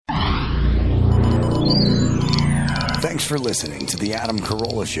Thanks for listening to The Adam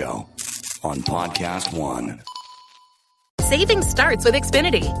Carolla Show on Podcast One. Saving starts with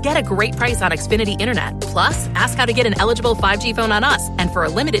Xfinity. Get a great price on Xfinity Internet. Plus, ask how to get an eligible 5G phone on us. And for a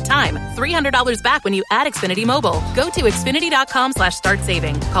limited time, $300 back when you add Xfinity Mobile. Go to Xfinity.com/start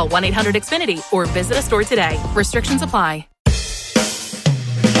saving. Call 1-800-XFINITY or visit a store today. Restrictions apply.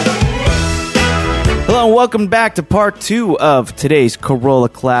 Hello and welcome back to part 2 of today's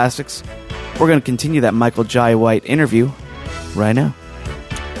Carolla Classics. We're going to continue that Michael Jai White interview right now.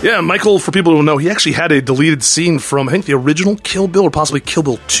 Yeah, Michael, for people who don't know, he actually had a deleted scene from, I think, the original Kill Bill or possibly Kill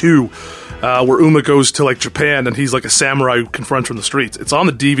Bill 2, where Uma goes to, like, Japan and he's like a samurai who confronts her in the streets. It's on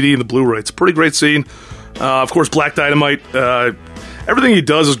the DVD and the Blu-ray. It's a pretty great scene. Of course, Black Dynamite, everything he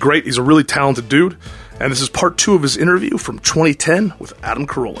does is great. He's a really talented dude. And this is part 2 of his interview from 2010 with Adam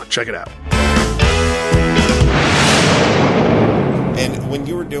Carolla. Check it out. And when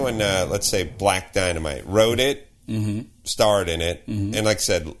you were doing, let's say, Black Dynamite, wrote it, starred in it, and like I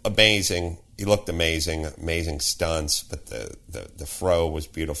said, amazing. He looked amazing, amazing stunts, but the fro was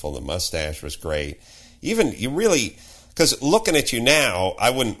beautiful, the mustache was great. Even, you really, because looking at you now,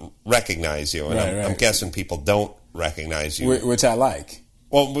 I wouldn't recognize you, and I'm guessing people don't recognize you. Which I like.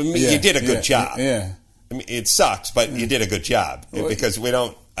 Well, you did a good job. Yeah. I mean, it sucks, but you did a good job, because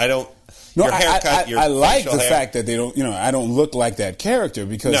No, your haircut, I like the hair. fact that they don't, I don't look like that character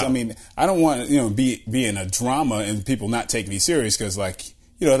because, I mean, I don't want to, be in a drama and people not take me serious because, like,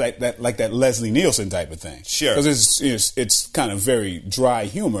 that Leslie Nielsen type of thing. Sure. Because it's kind of very dry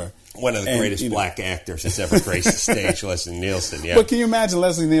humor. One of the greatest black actors that's ever graced the stage, Leslie Nielsen. Yeah. But can you imagine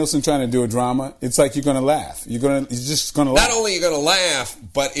Leslie Nielsen trying to do a drama? It's like you're going to laugh. You're just going to laugh. Not only are you going to laugh,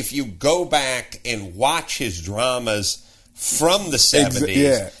 but if you go back and watch his dramas from the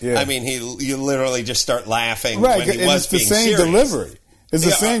 70s, I mean, you literally just start laughing when he was being serious. Delivery. It's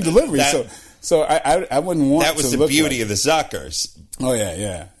the same delivery. So I wouldn't want to. That was the beauty of the Zuckers. Oh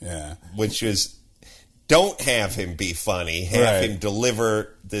yeah. Which was, don't have him be funny. Have him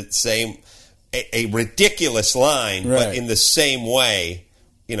deliver the same a ridiculous line, but in the same way.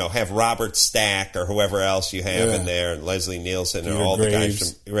 Have Robert Stack or whoever else you have in there, and Leslie Nielsen and all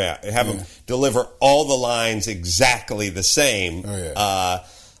Graves. the guys from have them deliver all the lines exactly the same.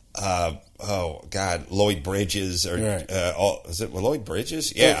 Oh God, Lloyd Bridges or is it Lloyd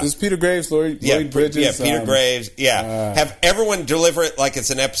Bridges? Yeah, it's Peter Graves, Lloyd Bridges. Yeah, Peter Graves. Yeah, have everyone deliver it like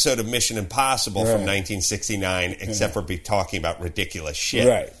it's an episode of Mission Impossible from 1969, except for be talking about ridiculous shit.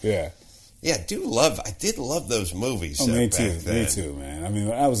 Right. Yeah. Yeah, I did love those movies. Oh, me too, man. I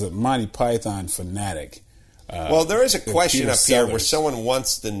mean, I was a Monty Python fanatic. Well, there is a question up here where someone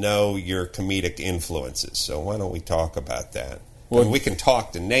wants to know your comedic influences. So why don't we talk about that? Well, we can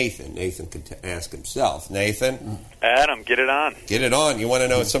talk to Nathan. Nathan can ask himself. Nathan? Adam, get it on. Get it on. You want to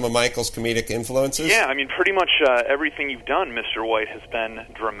know some of Michael's comedic influences? Yeah, I mean, pretty much everything you've done, Mr. White, has been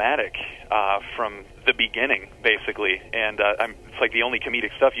dramatic from the beginning, basically. And it's like the only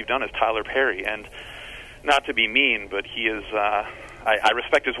comedic stuff you've done is Tyler Perry. And not to be mean, but he is... I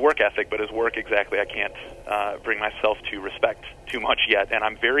respect his work ethic, but his work exactly I can't bring myself to respect too much yet. And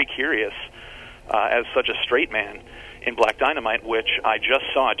I'm very curious, as such a straight man, in Black Dynamite, which I just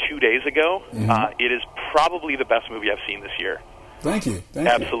saw 2 days ago. It is probably the best movie I've seen this year. Thank you.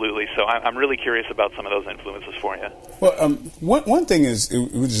 Absolutely. So I'm really curious about some of those influences for you. Well, one thing is,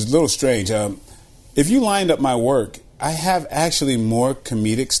 which is a little strange, if you lined up my work, I have actually more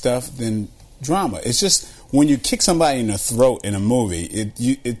comedic stuff than drama. It's just when you kick somebody in the throat in a movie,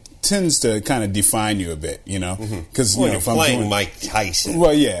 it tends to kind of define you a bit, because if I'm playing Mike Tyson.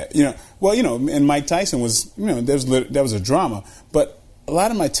 Well, yeah, and Mike Tyson was, that was a drama, but a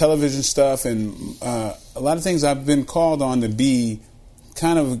lot of my television stuff and a lot of things I've been called on to be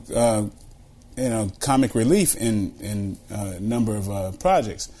kind of comic relief in a number of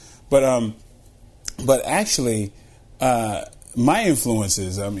projects, but actually my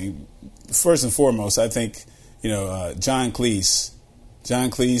influences, I mean, first and foremost, I think John Cleese,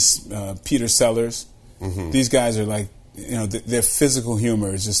 Peter Sellers. These guys are like, their physical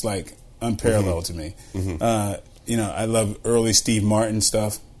humor is just like unparalleled to me. I love early Steve Martin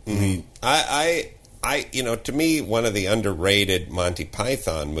stuff. I mean, to me, one of the underrated Monty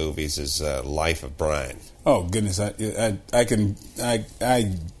Python movies is Life of Bryan. Oh goodness, I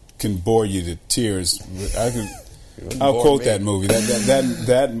can bore you to tears. I'll quote that movie.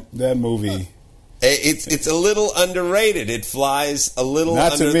 That movie. It's a little underrated. It flies a little.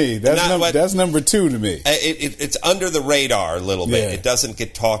 Not to me. That's number 2 to me. It's under the radar a little bit. Yeah. It doesn't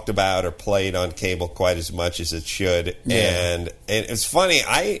get talked about or played on cable quite as much as it should. Yeah. And it's funny.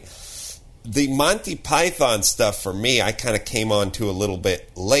 the Monty Python stuff for me, I kind of came on to a little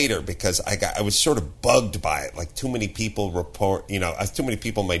bit later because I was sort of bugged by it. Like too many people report, too many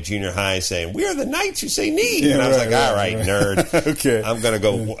people in my junior high saying, "We are the knights who say need," and I was all right, nerd. Okay, I'm gonna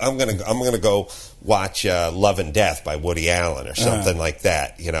go. Yeah. I'm gonna go watch Love and Death by Woody Allen or something like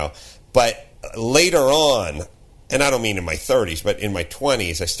that. But later on, and I don't mean in my 30s, but in my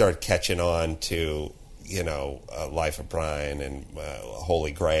 20s, I started catching on to. Life of Bryan and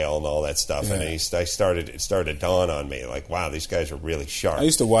Holy Grail and all that stuff, and it started to dawn on me like, wow, these guys are really sharp. I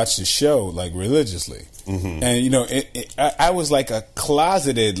used to watch the show like religiously, and I was like a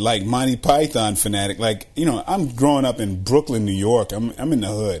closeted like Monty Python fanatic. Like I'm growing up in Brooklyn, New York. I'm in the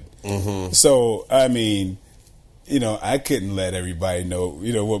hood, so I mean. I couldn't let everybody know.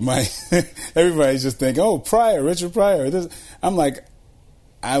 What my everybody's just thinking. Oh, Pryor, Richard Pryor. I'm like.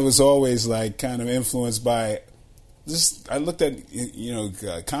 I was always like kind of influenced by just I looked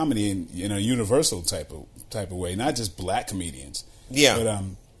at comedy in a universal type of way, not just black comedians. Yeah.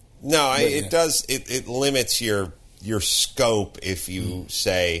 But, it does it limits your scope if you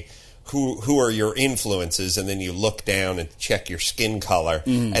say who are your influences and then you look down and check your skin color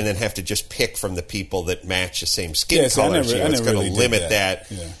and then have to just pick from the people that match the same skin color. It's going to limit that.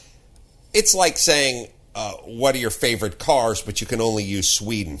 Yeah. It's like saying what are your favorite cars, but you can only use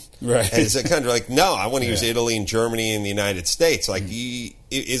Sweden. Right. And it's kind of like, no, I want to use Italy and Germany and the United States. Like,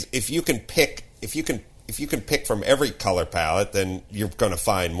 if you can pick from every color palette, then you're going to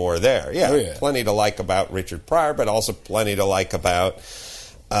find more there. Yeah, plenty to like about Richard Pryor, but also plenty to like about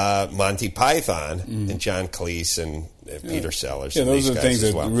Monty Python and John Cleese and Peter Sellers. Yeah, those are the things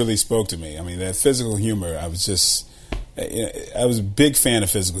that really spoke to me. I mean, that physical humor, I was a big fan of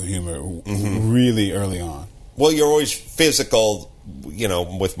physical humor really early on. Well, you're always physical,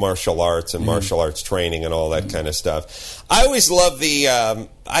 with martial arts and martial arts training and all that kind of stuff. I always love the...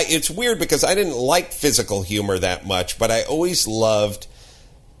 it's weird because I didn't like physical humor that much, but I always loved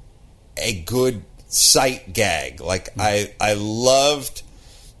a good sight gag. Like, I loved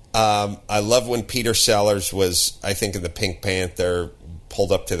when Peter Sellers was, I think, in the Pink Panther...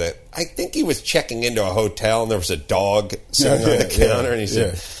 pulled up to I think he was checking into a hotel and there was a dog sitting on the counter and he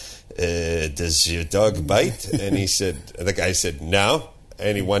said, does your dog bite? And the guy said, no.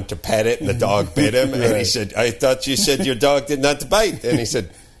 And he went to pet it and the dog bit him. And he said, I thought you said your dog did not bite. And he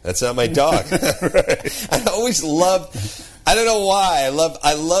said, that's not my dog. I always loved, I don't know why,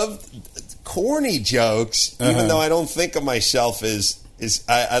 I love corny jokes, even though I don't think of myself as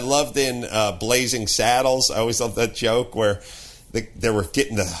I loved in Blazing Saddles. I always loved that joke where they were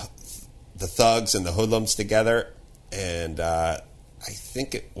getting the thugs and the hoodlums together, and I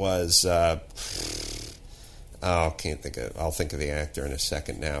think it was I can't think of. I'll think of the actor in a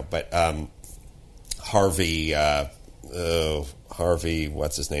second now. But Harvey,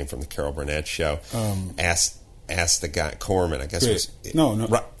 what's his name from the Carol Burnett show? Asked the guy Corman. I guess it was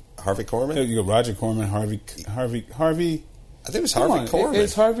Harvey Corman. You go Roger Corman, Harvey. I think it was Harvey Corman.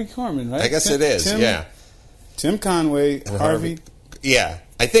 It's Harvey Corman, right? I guess it is. Tim Conway, Harvey. Yeah,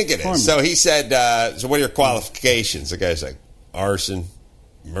 I think it is. Corman. So he said, so what are your qualifications? The guy's like, arson,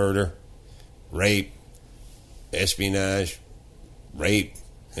 murder, rape, espionage, rape.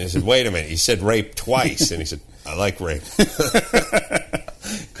 And he said, wait a minute. He said rape twice. And he said, I like rape.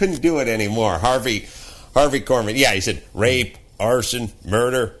 Couldn't do it anymore. Harvey Corman. Yeah, he said rape, arson,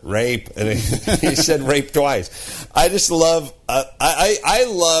 murder, rape. And he said rape twice. I just love, I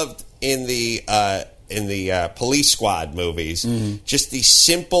loved in the Police Squad movies, just the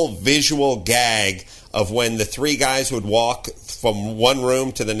simple visual gag of when the three guys would walk from one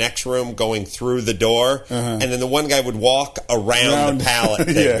room to the next room going through the door, and then the one guy would walk around the pallet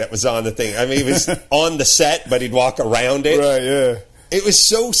thing that was on the thing. I mean, he was on the set, but he'd walk around it. Right, yeah. It was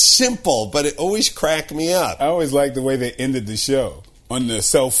so simple, but it always cracked me up. I always liked the way they ended the show. On the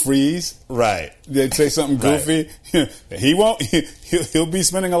self-freeze. Right. They'd say something goofy. Right. He won't. He'll be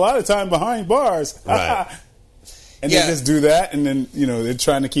spending a lot of time behind bars. Right. And they just do that, and then, they're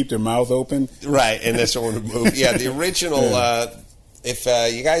trying to keep their mouth open. Right, and this sort of movie. Yeah, the original, if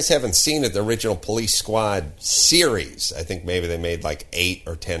you guys haven't seen it, the original Police Squad series, I think maybe they made like 8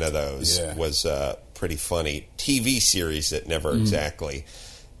 or 10 of those, was pretty funny. TV series that never exactly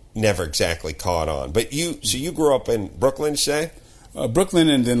caught on. But you grew up in Brooklyn, say? Brooklyn,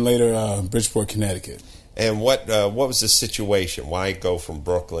 and then later Bridgeport, Connecticut. And what was the situation? Why go from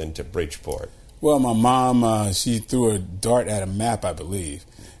Brooklyn to Bridgeport? Well, my mom, she threw a dart at a map, I believe.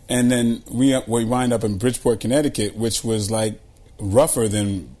 And then we wind up in Bridgeport, Connecticut, which was like rougher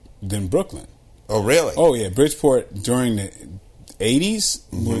than Brooklyn. Oh, really? Oh, yeah. Bridgeport during the 80s,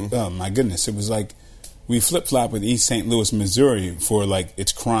 oh my goodness, it was like we flip-flop with East St. Louis, Missouri for, like,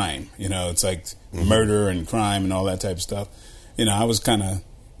 its crime. You know, it's like murder and crime and all that type of stuff. You know, I was kind of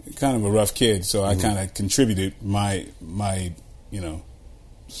a rough kid, so I kind of contributed my my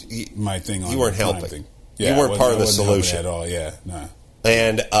thing on you weren't the crime helping. thing. Yeah, you weren't part of the solution at all. Yeah, nah.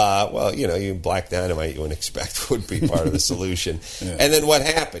 And well, you know, you Black Dynamite, you wouldn't expect would be part of the solution. Yeah. And then what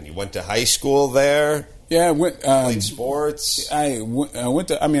happened? You went to high school there. Yeah, I went. Played sports. I went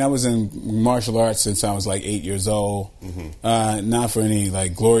to. I mean, I was in martial arts since I was like 8 years old. Not for any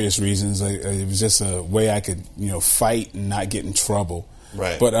like glorious reasons. It was just a way I could, you know, fight and not get in trouble.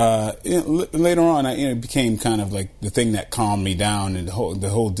 Right. But you know, later on, it became kind of like the thing that calmed me down, and the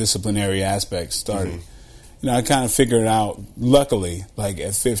whole disciplinary aspect started. You know, I kind of figured out, luckily, like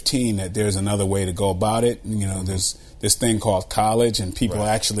at 15, that there's another way to go about it. You know, there's this thing called college, and people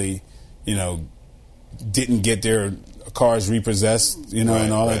actually, you know, didn't get their cars repossessed, you know,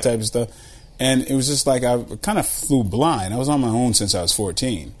 and all that type of stuff. And it was just like I kind of flew blind. I was on my own since I was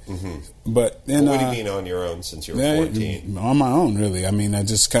 14. But then, what do you mean on your own since you were 14? On my own, really. I mean, I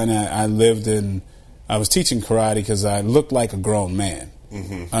just kind of, I was teaching karate because I looked like a grown man.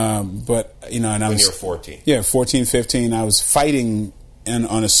 But, you know, and I was... When you were 14? Yeah, 14, 15. I was fighting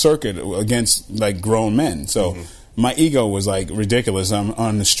on a circuit against, like, grown men. So my ego was, like, ridiculous. I'm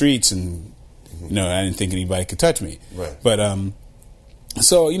on the streets and, you know, I didn't think anybody could touch me. Right. But,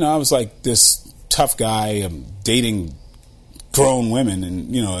 so, you know, I was like this tough guy dating grown women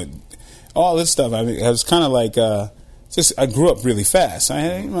and, you know, all this stuff. I mean, I was kind of like... I grew up really fast.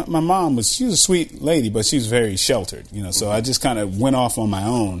 My mom she was a sweet lady, but she was very sheltered, you know. So I just kind of went off on my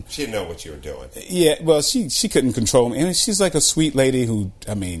own. She didn't know what you were doing. Yeah, well, she couldn't control me. I mean, she's like a sweet lady who,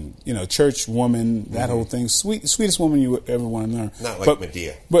 I mean, you know, church woman, that whole thing. Sweetest woman you would ever want to learn. Not like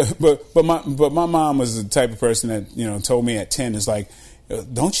Medea. But my mom was the type of person that, you know, told me at 10, is like,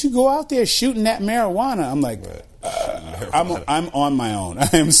 don't you go out there shooting that marijuana. I'm like, I'm on my own. I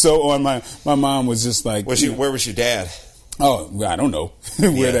am so on my mom was just like... Where was your dad? Oh, I don't know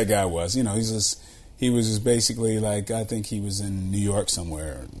where that guy was. You know, he was just basically like, I think he was in New York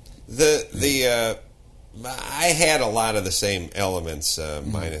somewhere. I had a lot of the same elements,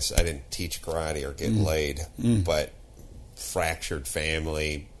 minus I didn't teach karate or get laid, but fractured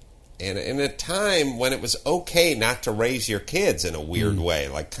family, and in a time when it was okay not to raise your kids in a weird way,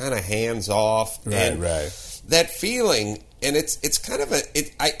 like kind of hands off. Right. That feeling, and it's kind of I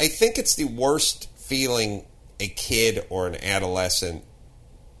think it's the worst feeling a kid or an adolescent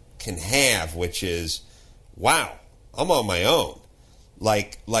can have, which is, wow, I'm on my own.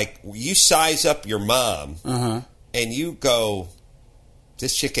 Like you size up your mom and you go,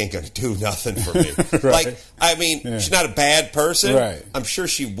 this chick ain't going to do nothing for me. Right. Like, I mean, she's not a bad person. Right. I'm sure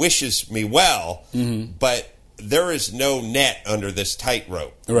she wishes me well, but there is no net under this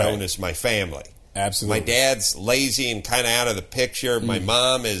tightrope known as my family. Absolutely. My dad's lazy and kind of out of the picture. My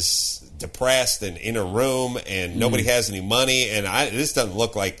mom is depressed and in a room, and nobody has any money. And this doesn't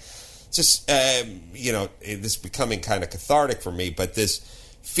look like just you know, this is becoming kind of cathartic for me. But this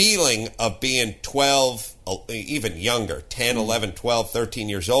feeling of being 12, even younger, 10, 11, 12, 13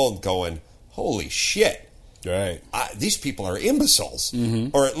 years old, going, holy shit! Right. These people are imbeciles,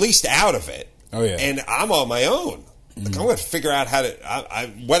 or at least out of it. Oh yeah. And I'm on my own. Like, I'm going to figure out how to,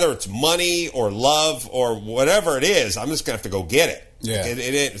 whether it's money or love or whatever it is, I'm just going to have to go get it. Yeah.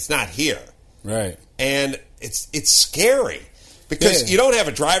 It's not here. Right. And it's scary because you don't have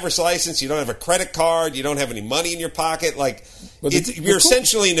a driver's license, you don't have a credit card, you don't have any money in your pocket. Like, you're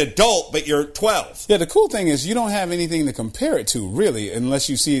essentially an adult, but you're 12. Yeah, the cool thing is you don't have anything to compare it to, really, unless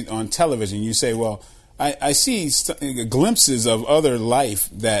you see it on television. You say, well, I see glimpses of other life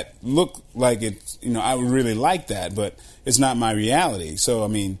that look like it, you know, I would really like that, but it's not my reality. So, I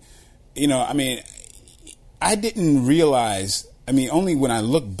mean, you know, I didn't realize, only when I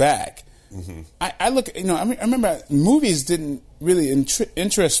look back, I look, you know, I remember movies didn't really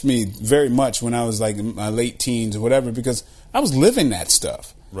interest me very much when I was like in my late teens or whatever, because I was living that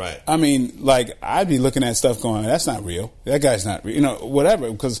stuff. Right. I mean, like, I'd be looking at stuff going, that's not real. That guy's not real, you know,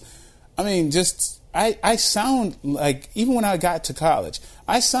 whatever, because, I sound like, even when I got to college,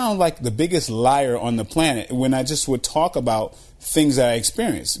 I sound like the biggest liar on the planet when I just would talk about things that I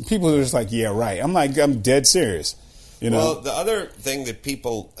experienced. People are just like, yeah, right. I'm like, I'm dead serious. You know? Well, the other thing that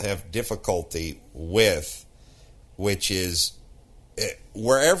people have difficulty with, which is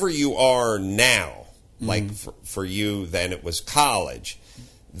wherever you are now, like for you, then it was college,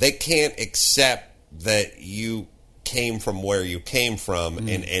 they can't accept that you came from where you came from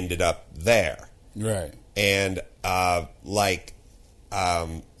and ended up there. Right. And, for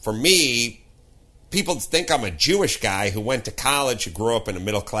me, people think I'm a Jewish guy who went to college, who grew up in a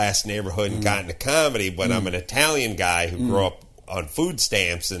middle-class neighborhood and got into comedy, but I'm an Italian guy who grew up on food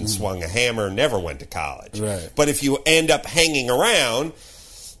stamps and swung a hammer and never went to college. Right. But if you end up hanging around,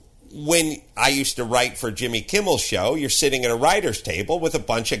 when I used to write for Jimmy Kimmel's show, you're sitting at a writer's table with a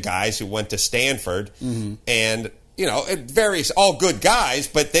bunch of guys who went to Stanford and, you know, it varies, all good guys,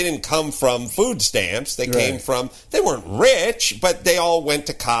 but they didn't come from food stamps. They came from, they weren't rich, but they all went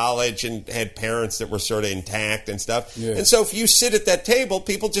to college and had parents that were sort of intact and stuff. Yeah. And so if you sit at that table,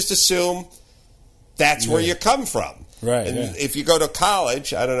 people just assume that's where you come from. Right. And if you go to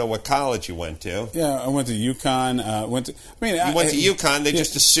college, I don't know what college you went to. Yeah, I went to UConn. You went to UConn. They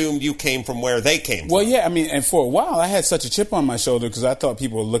just assumed you came from where they came from. Well, yeah, I mean, and for a while, I had such a chip on my shoulder because I thought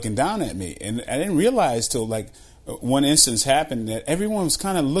people were looking down at me. And I didn't realize till, like, one instance happened that everyone was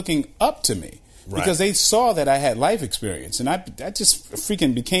kind of looking up to me. Right. Because they saw that I had life experience. And I just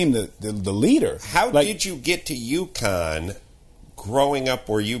freaking became the leader. How did you get to UConn growing up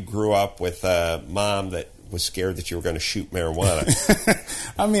where you grew up with a mom that was scared that you were going to shoot marijuana?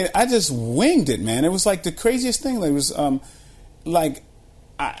 I mean, I just winged it, man. It was like the craziest thing. It was like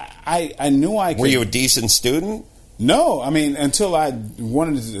I knew I could. Were you a decent student? No, I mean, until I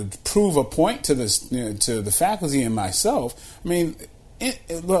wanted to prove a point to this, to the faculty and myself. I mean,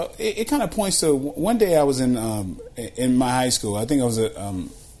 it kind of points to one day I was in my high school. I think I was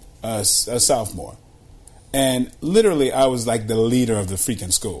a sophomore. And literally, I was like the leader of the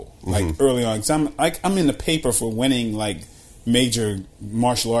freaking school, like early on. 'Cause I'm in the paper for winning like major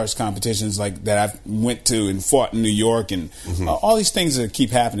martial arts competitions, like that I went to and fought in New York, and all these things that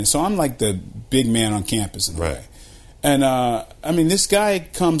keep happening. So I'm like the big man on campus in a way. And I mean, this guy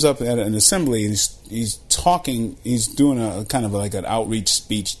comes up at an assembly and he's talking. He's doing a kind of like an outreach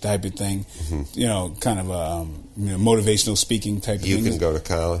speech type of thing, kind of a motivational speaking type of thing. You can go to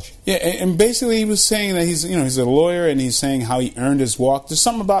college. Yeah, and basically he was saying that he's a lawyer, and he's saying how he earned his walk. There's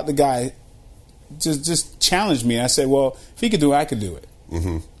something about the guy just challenged me. I said, well, if he could do it, I could do it.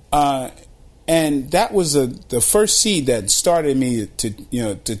 And that was the first seed that started me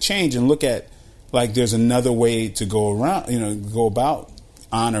to change and look at, like, there's another way to go around, go about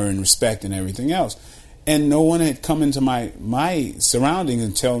honor and respect and everything else. And no one had come into my surroundings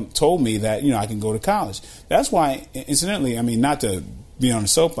and told me that, I can go to college. That's why, incidentally, I mean, not to be on a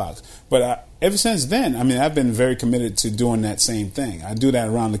soapbox, but ever since then, I mean, I've been very committed to doing that same thing. I do that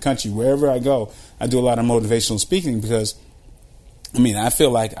around the country. Wherever I go, I do a lot of motivational speaking because, I mean, I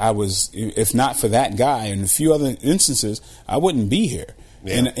feel like I was, if not for that guy and a few other instances, I wouldn't be here.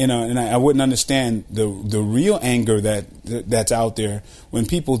 Yeah. And I wouldn't understand the real anger that's out there when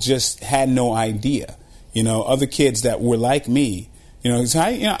people just had no idea. Other kids that were like me.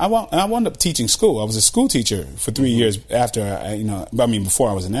 I wound up teaching school. I was a school teacher for 3 years after before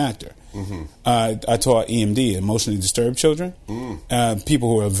I was an actor. I taught EMD, emotionally disturbed children, people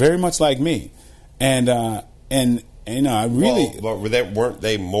who are very much like me, and I really weren't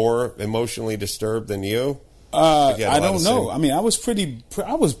they more emotionally disturbed than you? I don't know. I mean, I was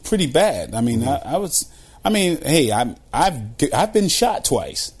pretty bad. I mean, I was. I mean, hey, I've been shot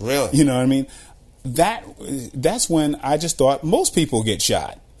twice. Really? You know what I mean? That's when I just thought most people get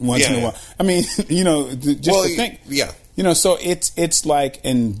shot once in a while. I mean, just to think. Yeah. So it's like,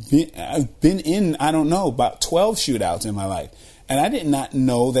 and I've been in, I don't know, about 12 shootouts in my life, and I did not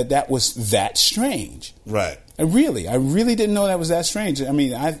know that was that strange. Right. I really didn't know that was that strange. I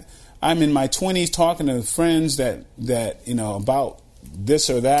mean, I'm in my 20s talking to friends that about this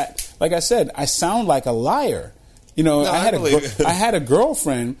or that. Like I said, I sound like a liar. I had a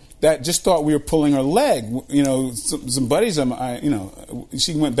girlfriend that just thought we were pulling her leg. Some buddies of mine,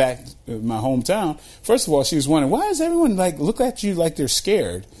 she went back to my hometown. First of all, she was wondering, why does everyone look at you like they're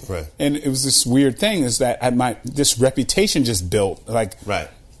scared? Right. And it was this weird thing is that this reputation just built. Right.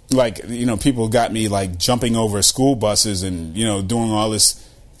 People got me jumping over school buses and doing all this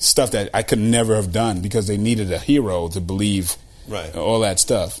stuff that I could never have done because they needed a hero to believe. Right. All that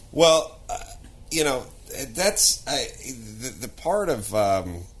stuff. Well, that's the part of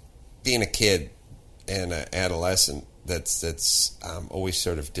being a kid and an adolescent that's always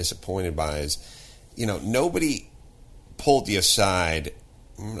sort of disappointed by is, nobody pulled you aside.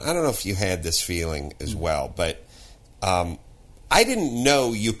 I don't know if you had this feeling as well, but I didn't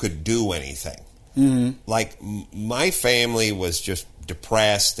know you could do anything. Mm-hmm. Like, my family was just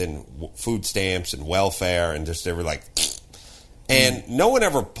depressed and food stamps and welfare, and just they were like... And no one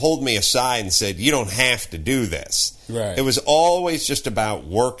ever pulled me aside and said, you don't have to do this. Right. It was always just about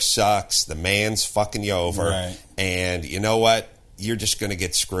work sucks, the man's fucking you over, and you know what? You're just going to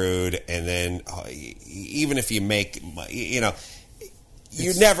get screwed. And then even if you make,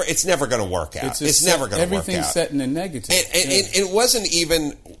 it's never going to work out. It's never going to work out. Everything's set in the negative. And it wasn't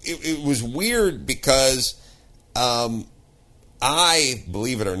even, it was weird because I,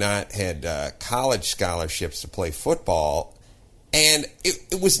 believe it or not, had college scholarships to play football, and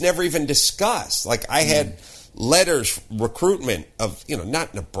it was never even discussed. Like, I had letters, recruitment of,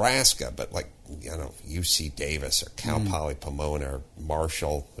 not Nebraska, but like, UC Davis or Cal Poly Pomona or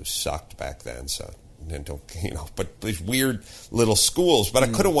Marshall, who sucked back then, so... but these weird little schools. But I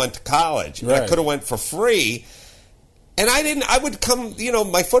could have went to college. Right. I could have went for free. And I didn't. I would come,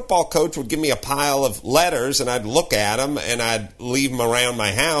 my football coach would give me a pile of letters, and I'd look at them, and I'd leave them around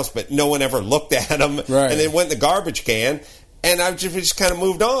my house, but no one ever looked at them. Right. And they went in the garbage can, and I just kind of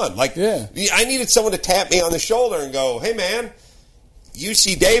moved on. Like, I needed someone to tap me on the shoulder and go, hey, man,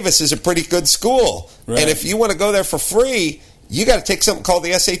 UC Davis is a pretty good school. Right. And if you want to go there for free, you got to take something called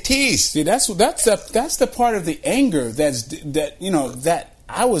the SATs. See, that's the part of the anger that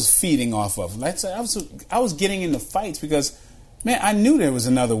I was feeding off of. I was getting into fights because, man, I knew there was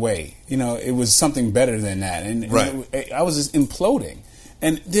another way. It was something better than that, and I was just imploding.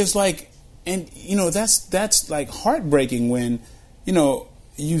 And there's that's like heartbreaking when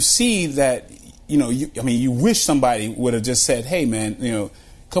you see that you wish somebody would have just said, hey, man,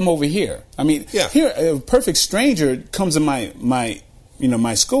 come over here. I mean, here a perfect stranger comes in my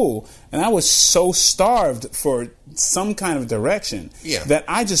school, and I was so starved for some kind of direction that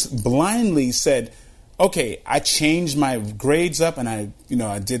I just blindly said, okay, I changed my grades up, and I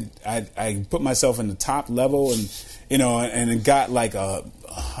put myself in the top level, and and it got like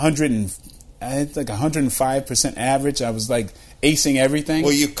 105% average. I was like acing everything.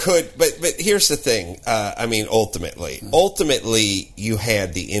 Well, you could, but here's the thing. Ultimately, you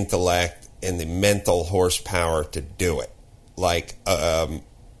had the intellect and the mental horsepower to do it. Like, I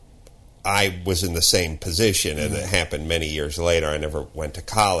was in the same position, and it happened many years later. I never went to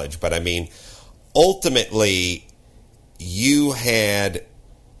college, but I mean, ultimately, you had,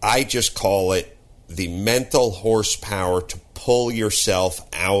 I just call it the mental horsepower to pull yourself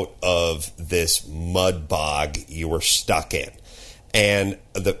out of this mud bog you were stuck in. And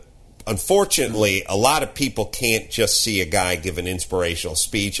unfortunately, a lot of people can't just see a guy give an inspirational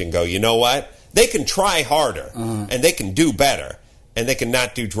speech and go, you know what? They can try harder, and they can do better, and they can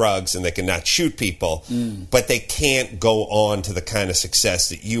not do drugs, and they can not shoot people, but they can't go on to the kind of success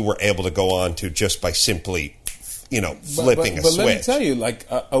that you were able to go on to just by simply, flipping a switch. But let me tell you, like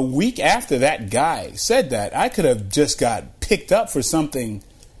a week after that guy said that, I could have just got picked up for something,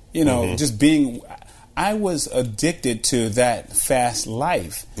 just being... I was addicted to that fast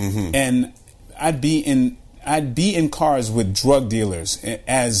life, and I'd be in cars with drug dealers,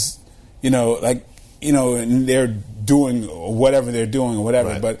 as and they're doing whatever they're doing or whatever.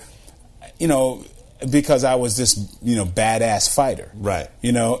 Right. But because I was this badass fighter, right?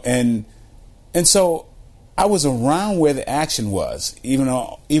 And so I was around where the action was, even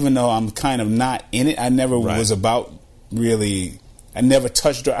though I'm kind of not in it. I never was about really. I never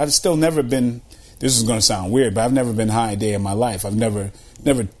touched drugs. I've still never been. This is going to sound weird, but I've never been high a day in my life. I've never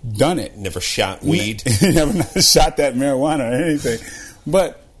done it. Never shot weed. Never shot that marijuana or anything.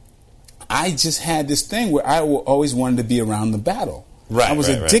 But I just had this thing where I always wanted to be around the battle. Right. I was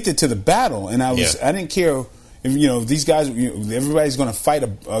addicted to the battle, and I didn't care if these guys. Everybody's going to fight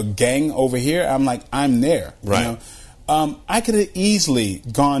a gang over here. I'm like, I'm there. Right. I could have easily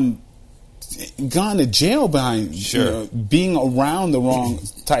gone to jail behind being around the wrong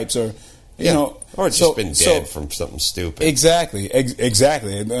types or. Or just been dead from something stupid. Exactly. I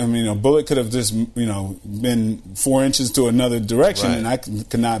mean, a bullet could have just, been 4 inches to another direction, and I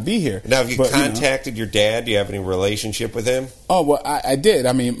could not be here. Now, have you contacted your dad? Do you have any relationship with him? Oh, well, I did.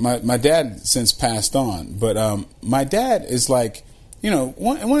 I mean, my dad since passed on, but my dad is like,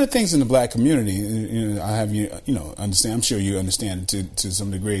 one of the things in the black community, I have understand. I'm sure you understand to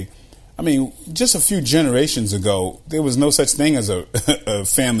some degree. I mean, just a few generations ago, there was no such thing as a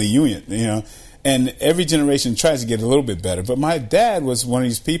family union, and every generation tries to get a little bit better. But my dad was one of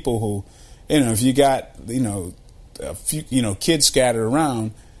these people who, if you got, a few, kids scattered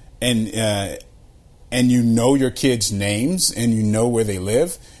around, and your kids' names and you know where they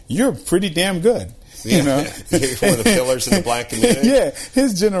live, you're pretty damn good. You're one of the pillars of the black community. Yeah,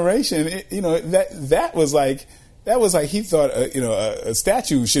 his generation, that was like. That was like he thought, a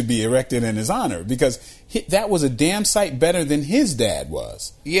statue should be erected in his honor because that was a damn sight better than his dad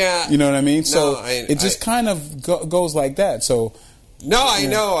was. Yeah, you know what I mean. So it just kind of goes like that. So I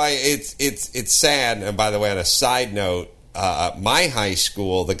know. It's sad. And by the way, on a side note, my high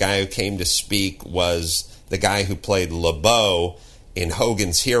school, the guy who came to speak was the guy who played LeBeau in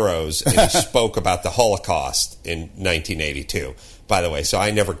Hogan's Heroes, and he spoke about the Holocaust in 1982. by the way, so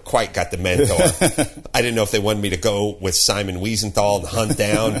I never quite got the mentor. I didn't know if they wanted me to go with Simon Wiesenthal and hunt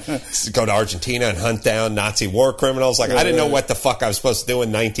down, go to Argentina and hunt down Nazi war criminals. Like, I didn't know what the fuck I was supposed to do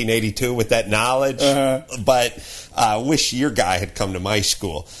in 1982 with that knowledge, but I wish your guy had come to my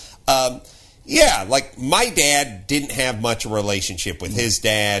school. Yeah, like my dad didn't have much of a relationship with his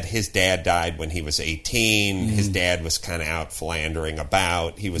dad. His dad died when he was 18. His dad was kind of out philandering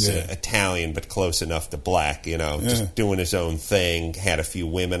about. He was Italian, but close enough to black, just doing his own thing, had a few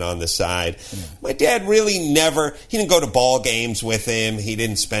women on the side. My dad really he didn't go to ball games with him. He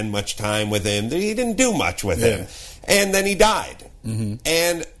didn't spend much time with him. He didn't do much with him. And then he died.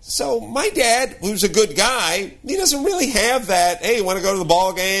 And so my dad, who's a good guy, he doesn't really have that, hey, you want to go to the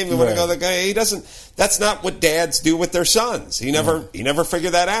ball game? You want to go to the game? He doesn't. That's not what dads do with their sons. He never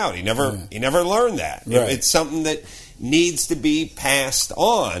figured that out. He never learned that. It's something that needs to be passed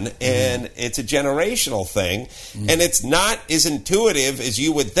on, and it's a generational thing, and it's not as intuitive as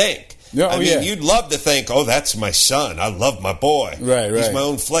you would think. I mean, you'd love to think, oh, that's my son. I love my boy. Right. He's my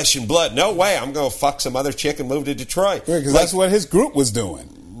own flesh and blood. No way. I'm going to fuck some other chick and move to Detroit. Because that's what his group was doing.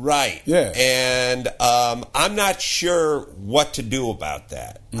 Right. Yeah. And I'm not sure what to do about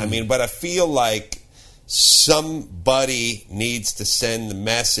that. I mean, but I feel like somebody needs to send the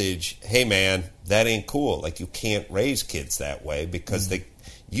message, hey, man, that ain't cool. Like, you can't raise kids that way because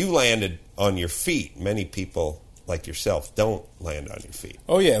you landed on your feet. Many people like yourself don't land on your feet.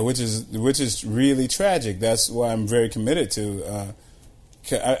 Oh yeah, which is really tragic. That's why I'm very committed to.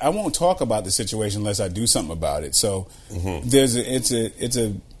 I won't talk about the situation unless I do something about it. So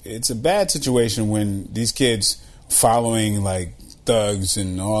it's a bad situation when these kids following like thugs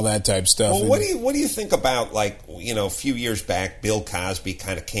and all that type stuff. Well, what do you think about, like, a few years back, Bill Cosby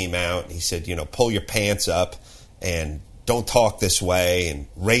kind of came out and he said, pull your pants up and don't talk this way and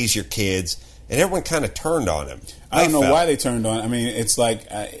raise your kids. And everyone kind of turned on him. I don't know why they turned on. I mean, it's like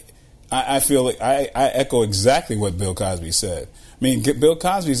I feel like I echo exactly what Bill Cosby said. I mean, Bill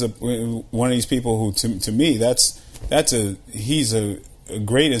Cosby's one of these people who, to me, he's a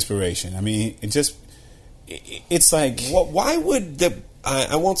great inspiration. I mean, it's like, why would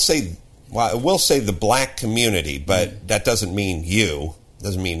I won't say. Well, I will say the black community, but that doesn't mean you.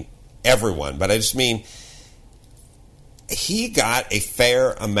 Doesn't mean everyone. But I just mean, he got a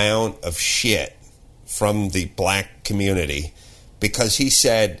fair amount of shit from the black community because he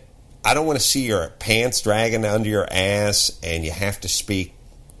said, I don't want to see your pants dragging under your ass, and you have to speak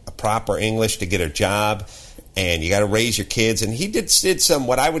a proper English to get a job, and you got to raise your kids. And he did some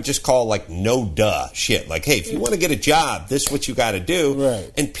what I would just call like no duh shit. Like, hey, if you want to get a job, this is what you got to do. Right.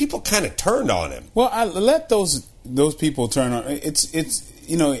 And people kind of turned on him. Well, I let those people turn on. It's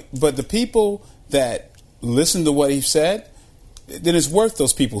but the people that listen to what he said, then it's worth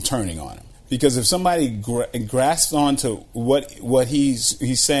those people turning on him. Because if somebody grasps onto what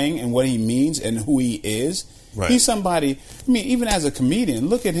he's saying and what he means and who he is, he's somebody. I mean, even as a comedian,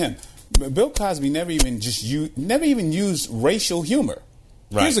 look at him. Bill Cosby never even used racial humor.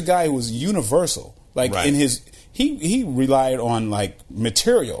 Right. Here's a guy who was universal. Like in his, he relied on like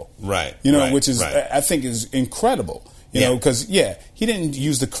material. Right. Which is I think is incredible. You know, because he didn't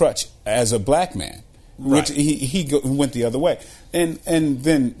use the crutch as a black man. Which he went the other way. And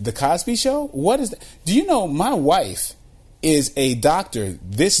then the Cosby Show, what is that? Do you know my wife is a doctor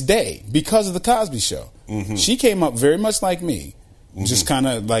this day because of the Cosby Show? Mm-hmm. She came up very much like me, just kind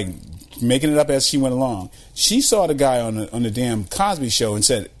of like making it up as she went along. She saw the guy on the damn Cosby Show and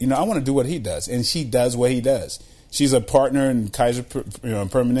said, I want to do what he does. And she does what he does. She's a partner in Kaiser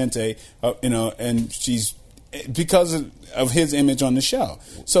Permanente, and she's because of his image on the show.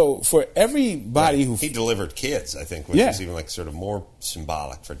 So for everybody who... He delivered kids, I think, which is even like sort of more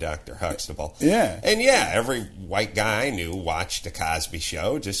symbolic for Dr. Huxtable. Yeah. And every white guy I knew watched the Cosby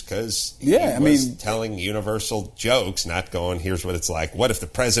Show just because he was telling universal jokes, not going, here's what it's like. What if the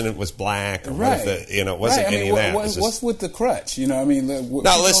president was black? Or what if it wasn't any of that. What's with the crutch?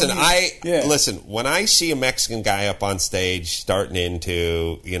 Listen, listen, when I see a Mexican guy up on stage starting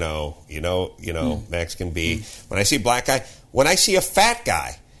into, Mexican beat, when I see a black guy, when I see a fat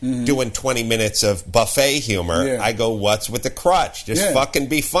guy doing 20 minutes of buffet humor, I go, "What's with the crutch? Just fucking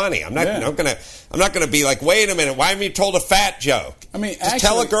be funny." I'm not gonna be like, "Wait a minute, why haven't you told a fat joke?" I mean, just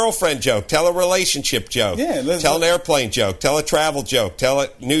tell a girlfriend joke, tell a relationship joke, tell an airplane joke, tell a travel joke, tell a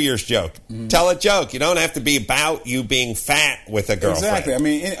New Year's joke, tell a joke. You don't have to be about you being fat with a girlfriend. Exactly. I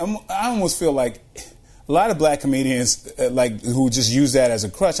mean, I almost feel like a lot of black comedians who just use that as a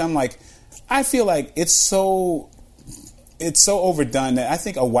crutch. I'm like, I feel like it's so overdone that I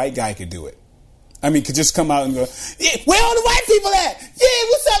think a white guy could do it. I mean, could just come out and go, "Yeah, where all the white people at? Yeah,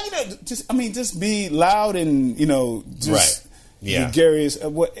 what's up?" Just be loud and gregarious.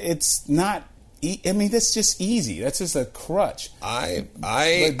 It's not. I mean, that's just easy. That's just a crutch. I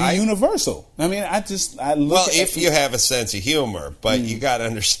universal. I mean, I look. Well, if you have a sense of humor, but you got to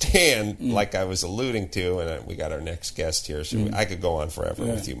understand, like I was alluding to, and we got our next guest here, so I could go on forever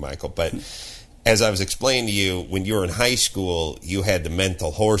with you, Michael. But as I was explaining to you, when you were in high school, you had the mental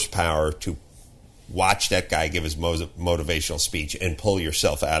horsepower to watch that guy give his motivational speech and pull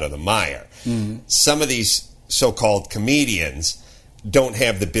yourself out of the mire. Some of these so-called comedians don't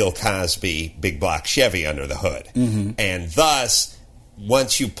have the Bill Cosby big block Chevy under the hood. And thus,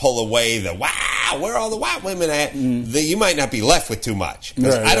 once you pull away the, wow, where are all the white women at, you might not be left with too much.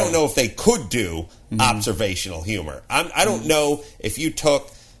 Because I don't know if they could do observational humor. I don't know if you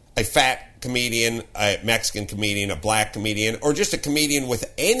took a fat comedian, a Mexican comedian, a black comedian, or just a comedian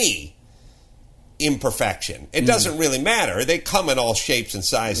with any imperfection. It doesn't really matter. They come in all shapes and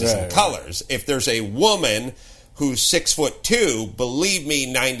sizes and colors. If there's a woman who's 6'2", believe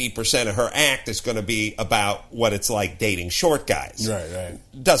me, 90% of her act is going to be about what it's like dating short guys. Right.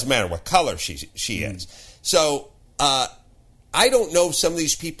 Doesn't matter what color she is. So I don't know if some of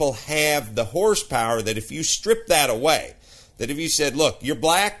these people have the horsepower that if you strip that away, that if you said, look, you're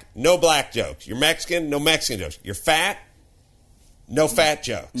black, no black jokes. You're Mexican, no Mexican jokes. You're fat, no fat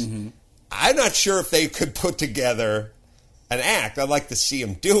jokes. I'm not sure if they could put together an act. I'd like to see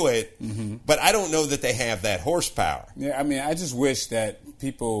them do it, but I don't know that they have that horsepower. Yeah, I mean, I just wish that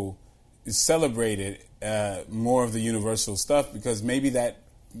people celebrated more of the universal stuff, because maybe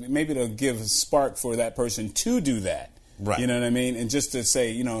it'll give a spark for that person to do that. Right. You know what I mean? And just to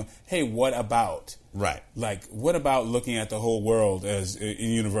say, hey, what about? Right. Like, what about looking at the whole world as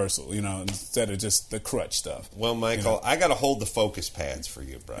universal, instead of just the crutch stuff? Well, Michael, I got to hold the focus pads for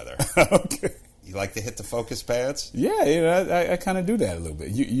you, brother. Okay. You like to hit the focus pads? Yeah, I kind of do that a little bit.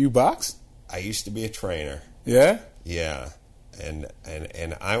 You box? I used to be a trainer. Yeah? Yeah. And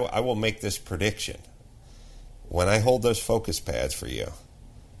I will make this prediction. When I hold those focus pads for you,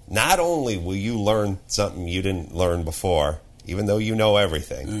 not only will you learn something you didn't learn before, even though you know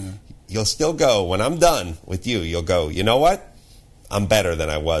everything, you'll still go, when I'm done with you, you'll go, you know what? I'm better than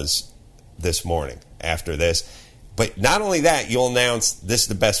I was this morning after this. But not only that, you'll announce, this is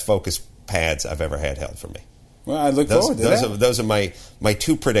the best focus pads I've ever had held for me. Well, I look forward to that. Those are my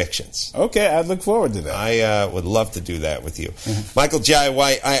two predictions. Okay, I look forward to that. I would love to do that with you. Michael Jai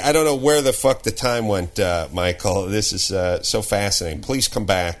White, I don't know where the fuck the time went, Michael. This is so fascinating. Please come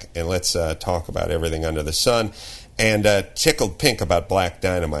back and let's talk about everything under the sun. And tickled pink about Black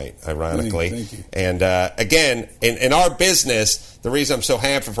Dynamite, ironically. Thank you. And again, in our business, the reason I'm so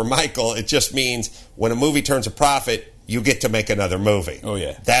happy for Michael, it just means when a movie turns a profit, you get to make another movie. Oh,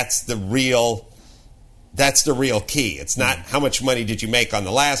 yeah. That's the real key. It's not how much money did you make on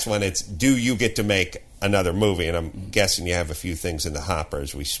the last one. It's, do you get to make another movie? And I'm guessing you have a few things in the hopper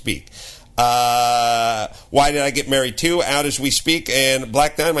as we speak. Why Did I Get Married Too? Out as we speak, and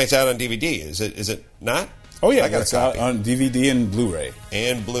Black Dynamite's out on DVD. Is it not? Oh, yeah. I got it's a copy. out on DVD and Blu-ray.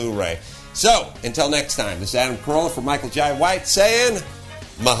 And Blu-ray. So, until next time, this is Adam Carolla for Michael Jai White saying,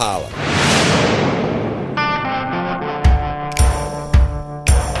 mahalo.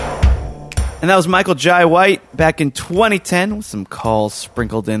 And that was Michael Jai White back in 2010 with some calls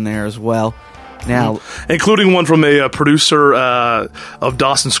sprinkled in there as well. Now, including one from a producer of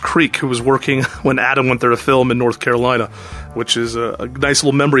Dawson's Creek who was working when Adam went there to film in North Carolina, which is a nice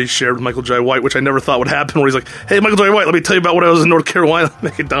little memory he shared with Michael Jai White, which I never thought would happen, where he's like, hey, Michael Jai White, let me tell you about when I was in North Carolina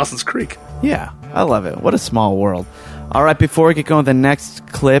making Dawson's Creek. Yeah, I love it. What a small world. All right, before we get going with the next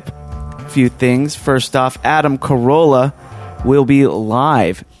clip, a few things. First off, Adam Carolla will be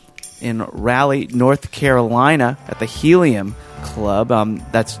live in Raleigh, North Carolina at the Helium Club.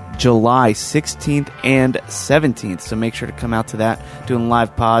 That's July 16th and 17th, so make sure to come out to that, doing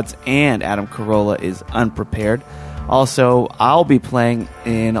live pods, and Adam Carolla is unprepared. Also, I'll be playing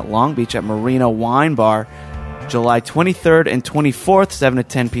in Long Beach at Marina Wine Bar July 23rd and 24th, 7 to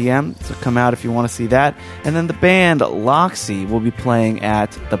 10 p.m., so come out if you want to see that. And then the band Loxy will be playing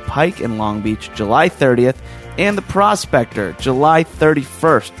at the Pike in Long Beach July 30th, and the Prospector July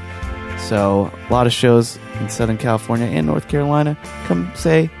 31st. So, a lot of shows in Southern California and North Carolina. Come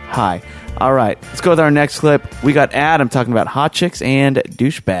say hi. All right, let's go with our next clip. We got Adam talking about hot chicks and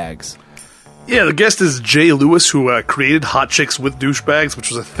douchebags. Yeah, the guest is Jay Lewis, who created Hot Chicks with Douchebags, which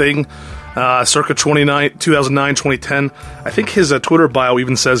was a thing circa 2009, 2010. I think his Twitter bio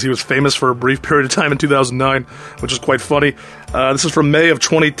even says he was famous for a brief period of time in 2009, which is quite funny. This is from May of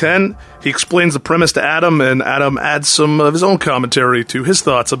 2010. He explains the premise to Adam, and Adam adds some of his own commentary to his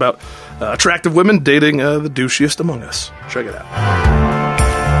thoughts about attractive women dating the douchiest among us. Check it out.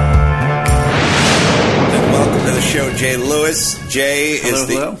 And welcome to the the show, Jay Lewis. Jay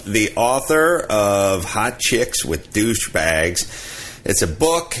Hello. is the author of Hot Chicks with Douchebags. It's a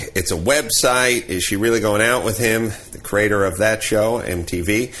book. It's a website. Is she really going out with him? The creator of that show,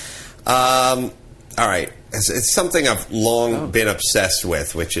 MTV. All right. It's something I've long been obsessed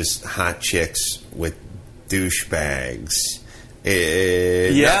with, which is Hot Chicks with Douchebags.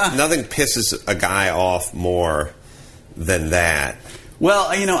 Nothing pisses a guy off more than that. Well,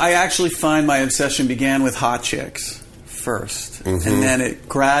 I actually find my obsession began with hot chicks first, and then it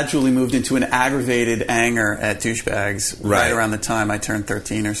gradually moved into an aggravated anger at douchebags right around the time I turned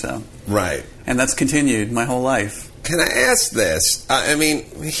 13 or so. Right. And that's continued my whole life. Can I ask this?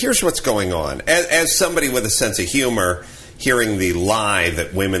 Here's what's going on. As somebody with a sense of humor, hearing the lie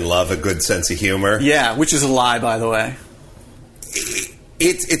that women love a good sense of humor. Yeah, which is a lie, by the way.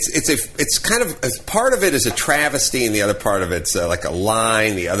 It's kind of part of it is a travesty, and the other part of it's like a lie,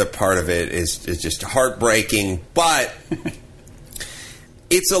 and the other part of it is just heartbreaking. But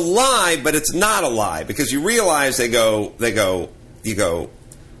it's a lie, but it's not a lie, because you realize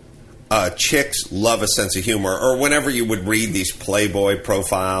chicks love a sense of humor, or whenever you would read these Playboy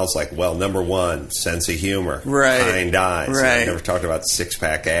profiles, like, well, number one, sense of humor, right, kind eyes. Right. I never talked about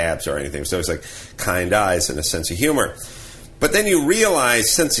six-pack abs or anything, so it's like kind eyes and a sense of humor. But then you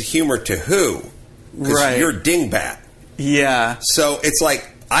realize sense of humor to who? Because you're a dingbat. Yeah. So it's like,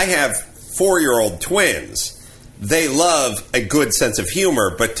 I have 4-year-old twins. They love a good sense of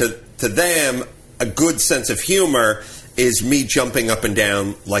humor, but to them, a good sense of humor is me jumping up and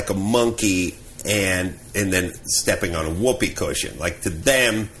down like a monkey and then stepping on a whoopee cushion. Like, to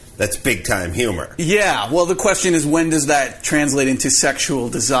them, that's big-time humor. Yeah. Well, the question is, when does that translate into sexual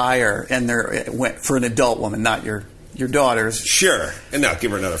desire for an adult woman, not your daughters? Sure. And now give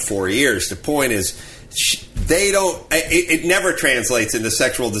her another 4 years. The point is, they don't. It never translates into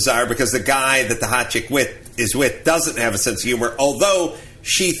sexual desire, because the guy that the hot chick is with doesn't have a sense of humor, although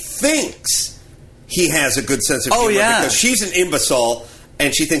she thinks he has a good sense of humor, because she's an imbecile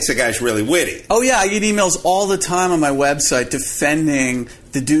and she thinks the guy's really witty. Oh, yeah. I get emails all the time on my website defending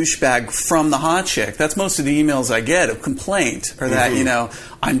the douchebag from the hot chick. That's most of the emails I get of complaint, or that,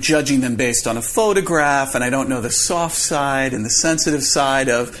 I'm judging them based on a photograph, and I don't know the soft side and the sensitive side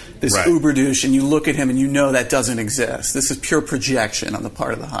of this uber douche, and you look at him and you know that doesn't exist. This is pure projection on the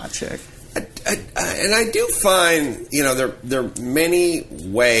part of the hot chick. And I do find, there are many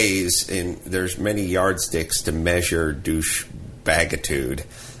ways, there's many yardsticks to measure douchebagitude.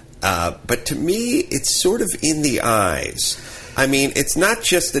 But to me, it's sort of in the eyes. I mean, it's not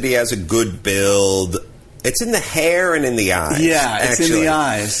just that he has a good build. It's in the hair and in the eyes. Yeah, it's in the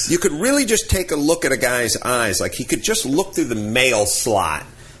eyes. You could really just take a look at a guy's eyes. Like, he could just look through the mail slot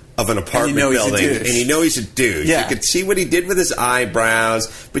of an apartment building, and you know he's a douche. Yeah. You could see what he did with his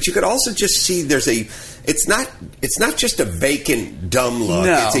eyebrows, but you could also just see it's not just a vacant dumb look.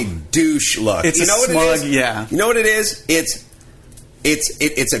 No. It's a douche look. It's what smug, it is? yeah. You know what it is?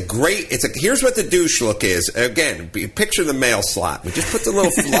 Here's what the douche look is. Again, picture the mail slot. We just put the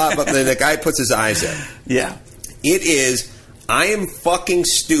little flop up there, and the guy puts his eyes in. Yeah. It is, I am fucking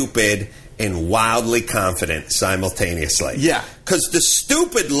stupid and wildly confident simultaneously. Yeah. Because the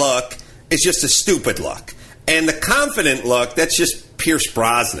stupid look is just a stupid look. And the confident look, that's just Pierce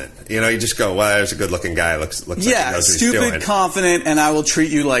Brosnan. You just go, well, there's a good-looking guy. Looks like he knows what he's doing. Stupid, confident, and I will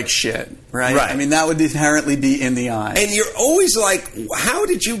treat you like shit. Right? I mean, that would inherently be in the eyes. And you're always like, how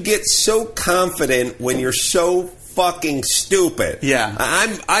did you get so confident when you're so fucking stupid? Yeah.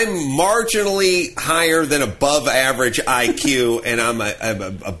 I'm marginally higher than above average IQ, and I'm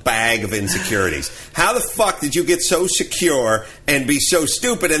a bag of insecurities. How the fuck did you get so secure and be so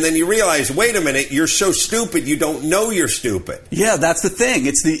stupid, and then you realize, wait a minute, you're so stupid you don't know you're stupid? Yeah, that's the thing.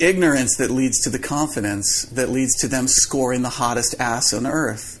 It's the ignorance that leads to the confidence, that leads to them scoring the hottest ass on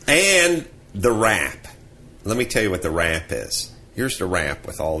earth. And the rap. Let me tell you what the rap is. Here's the rap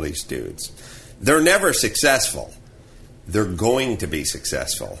with all these dudes. They're never successful. They're going to be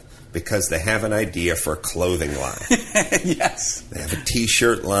successful because they have an idea for a clothing line. Yes. They have a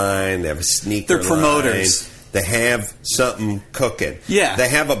T-shirt line. They have a sneaker line. They're promoters. They have something cooking. Yeah. They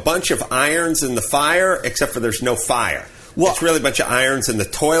have a bunch of irons in the fire, except for there's no fire. Well, it's really a bunch of irons in the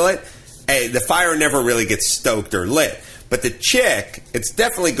toilet. Hey, the fire never really gets stoked or lit. But the chick, it's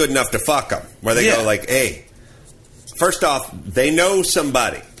definitely good enough to fuck them. Where they go like, hey, first off, they know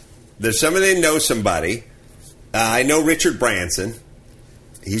somebody. There's somebody they know somebody. I know Richard Branson.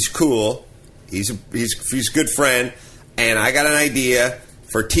 He's cool. He's a good friend. And I got an idea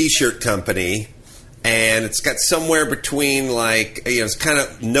for a T-shirt company. And it's got somewhere between it's kind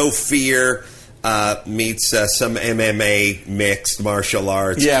of no fear, meets some MMA mixed martial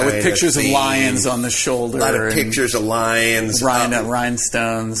arts. Yeah, with pictures of lions on the shoulder. A lot of pictures of lions.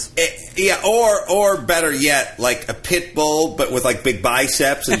 Rhinestones. Or better yet, like a pit bull, but with like big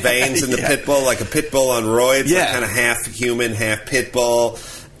biceps and veins in the pit bull, like a pit bull on roids, like kind of half human, half pit bull.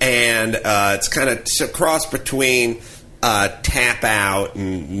 And it's kind of a cross between Tap Out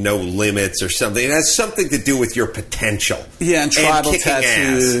and No Limits or something. It has something to do with your potential. Yeah, and tribal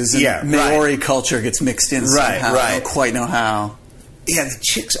tattoos. And Maori culture gets mixed in somehow. I don't quite know how. Yeah, the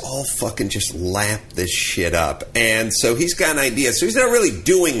chicks all fucking just lap this shit up. And so he's got an idea. So he's not really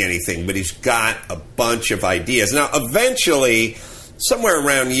doing anything, but he's got a bunch of ideas. Now, eventually, somewhere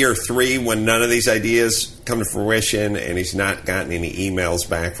around year 3, when none of these ideas come to fruition and he's not gotten any emails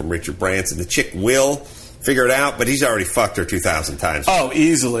back from Richard Branson, the chick will figure it out, but he's already fucked her 2,000 times. Oh,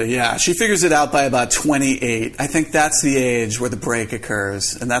 easily, yeah. She figures it out by about 28. I think that's the age where the break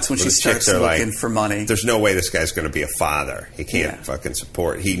occurs, and that's when she starts looking for money. There's no way this guy's going to be a father. He can't fucking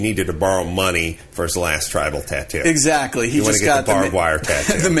support. He needed to borrow money for his last tribal tattoo. Exactly. He just got the barbed wire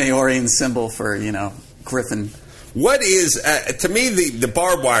tattoo. The Maorian symbol for, Griffin. What is, to me, the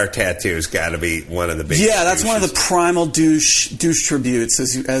barbed wire tattoo has got to be one of the biggest. Yeah, that's one of the primal douche tributes,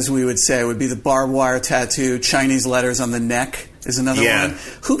 as we would say, would be the barbed wire tattoo. Chinese letters on the neck is another one.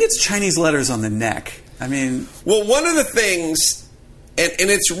 Who gets Chinese letters on the neck? I mean, well, one of the things, and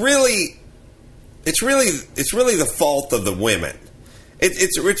it's really the fault of the women.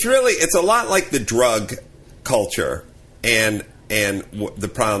 It's a lot like the drug culture and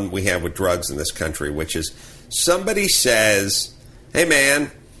the problem we have with drugs in this country, which is, somebody says, hey,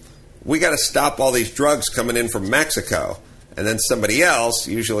 man, we got to stop all these drugs coming in from Mexico. And then somebody else,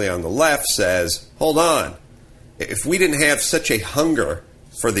 usually on the left, says, hold on. If we didn't have such a hunger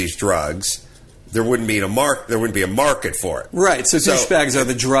for these drugs, there wouldn't be a market for it. Right, so douchebags are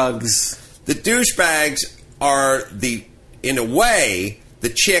the drugs. The douchebags are, in a way, the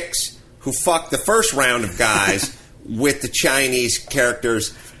chicks who fucked the first round of guys with the Chinese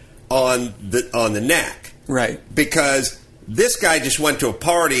characters on the neck. Right. Because this guy just went to a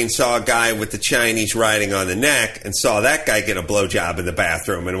party and saw a guy with the Chinese writing on the neck and saw that guy get a blowjob in the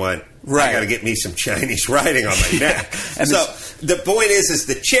bathroom and went, I got to get me some Chinese writing on my neck. And so the point is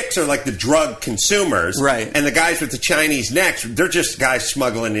the chicks are like the drug consumers. Right. And the guys with the Chinese necks, they're just guys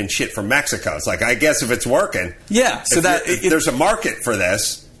smuggling in shit from Mexico. It's like, I guess if it's working. Yeah. So if there's a market for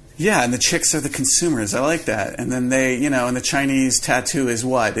this. Yeah, and the chicks are the consumers. I like that. And then they, and the Chinese tattoo is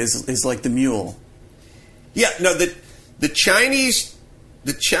what? Is like the mule. Yeah, no, the Chinese,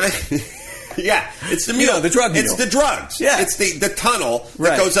 yeah, it's the mule. The drug mule. It's the drugs. Yeah. It's the tunnel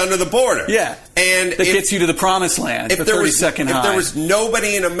that goes under the border. Yeah. And that gets you to the promised land, the 30-second high. If there was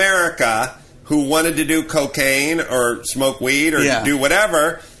nobody in America who wanted to do cocaine or smoke weed or do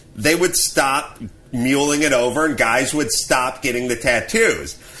whatever, they would stop muling it over and guys would stop getting the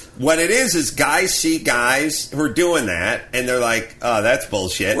tattoos. What it is guys see guys who are doing that, and they're like, oh, that's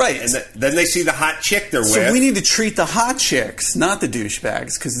bullshit. Right. And then they see the hot chick they're with. So we need to treat the hot chicks, not the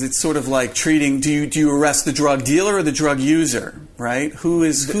douchebags, because it's sort of like treating, do you arrest the drug dealer or the drug user, right?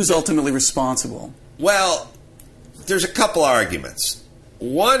 Who's ultimately responsible? Well, there's a couple arguments.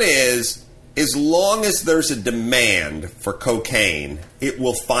 One is, as long as there's a demand for cocaine, it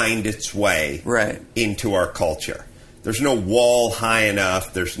will find its way into our culture. There's no wall high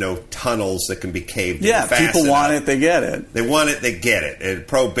enough. There's no tunnels that can be caved in fast people enough. Want it, they get it. They want it, they get it. And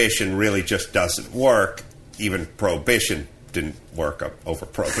Prohibition really just doesn't work. Even Prohibition didn't work over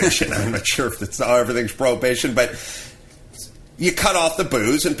Prohibition. I'm not sure if everything's Prohibition, but you cut off the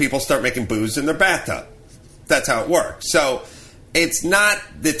booze and people start making booze in their bathtub. That's how it works. So it's not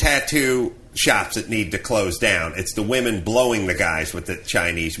the tattoo shops that need to close down. It's the women blowing the guys with the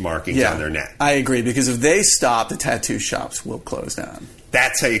Chinese markings on their neck. I agree, because if they stop, the tattoo shops will close down.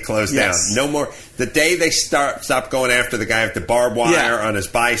 That's how you close down. No more. The day they stop going after the guy with the barbed wire on his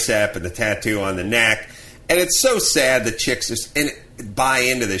bicep and the tattoo on the neck. And it's so sad that chicks just buy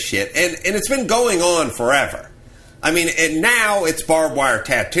into this shit. And it's been going on forever. I mean, and now it's barbed wire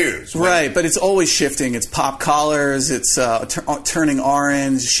tattoos. Right, but it's always shifting. It's pop collars, it's turning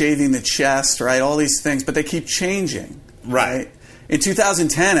orange, shaving the chest, right? All these things, but they keep changing. Right. In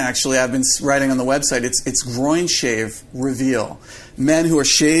 2010, actually, I've been writing on the website, it's groin shave reveal. Men who are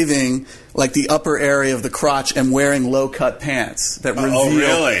shaving like the upper area of the crotch and wearing low-cut pants that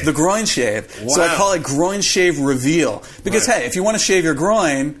reveal the groin shave. Wow. So I call it groin shave reveal. Because, hey, if you want to shave your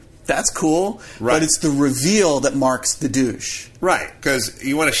groin, that's cool, but it's the reveal that marks the douche. Right, because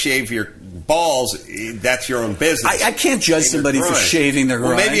you want to shave your balls, that's your own business. I can't judge somebody for shaving their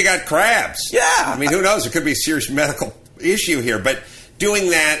groin. Well, maybe you got crabs. Yeah. I mean, who knows? It could be a serious medical issue here, but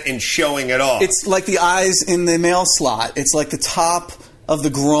doing that and showing it off. It's like the eyes in the mail slot. It's like the top of the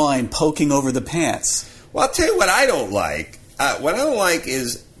groin poking over the pants. Well, I'll tell you what I don't like. What I don't like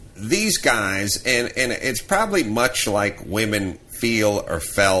is these guys, and it's probably much like women feel or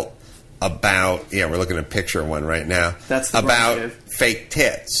felt about, we're looking at a picture of one right now, That's the about fake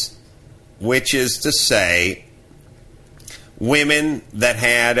tits, which is to say women that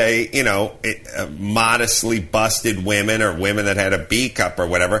had a modestly busted women or women that had a B cup or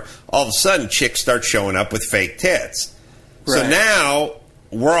whatever, all of a sudden chicks start showing up with fake tits. Right. So now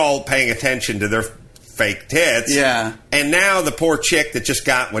we're all paying attention to their fake tits. Yeah. And now the poor chick that just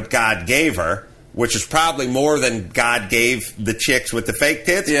got what God gave her, which is probably more than God gave the chicks with the fake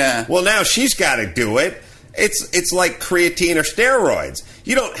tits. Yeah. Well, now she's got to do it. It's like creatine or steroids.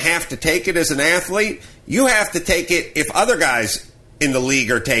 You don't have to take it as an athlete. You have to take it if other guys in the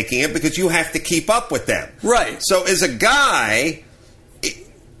league are taking it because you have to keep up with them. Right. So as a guy,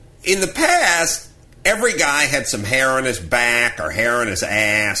 in the past, every guy had some hair on his back or hair on his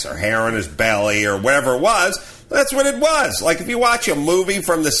ass or hair on his belly or whatever it was. That's what it was. Like if you watch a movie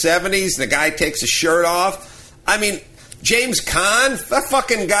from the 70s, the guy takes his shirt off. I mean, James Caan, that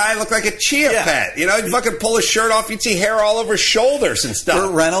fucking guy looked like a chia pet. He'd fucking pull his shirt off, you'd see hair all over his shoulders and stuff.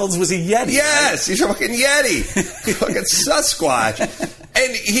 Burt Reynolds was a Yeti. Yes, he's a fucking Yeti. Fucking Sasquatch.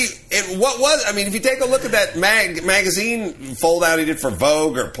 And if you take a look at that magazine fold out he did for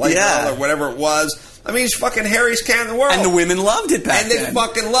Vogue or Playboy or whatever it was, he's fucking hairiest cat in the world. And the women loved it back then. And they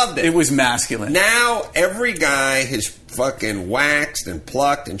fucking loved it. It was masculine. Now, every guy has fucking waxed and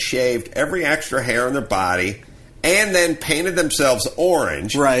plucked and shaved every extra hair on their body and then painted themselves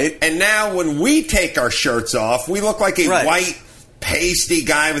orange. Right. And now when we take our shirts off, we look like a white, pasty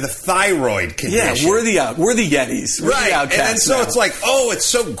guy with a thyroid condition. Yeah, we're the Yetis. We're the outcasts. And then so now. it's like, it's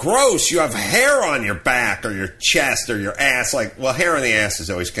so gross. You have hair on your back or your chest or your ass. Like, well, hair on the ass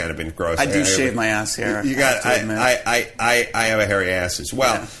has always kind of been gross. I do shave my ass hair. You got. I have a hairy ass as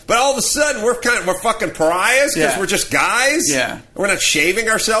well. Yeah. But all of a sudden, we're fucking pariahs because we're just guys. Yeah, we're not shaving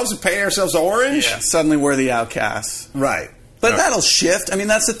ourselves and painting ourselves orange. Yeah. Suddenly, we're the outcasts. Right. But that'll shift.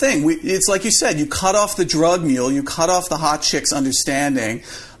 That's the thing. It's like you said, you cut off the drug mule, you cut off the hot chick's understanding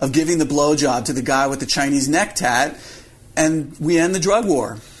of giving the blowjob to the guy with the Chinese neck tat, and we end the drug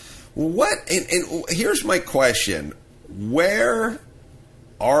war. What? And here's my question. Where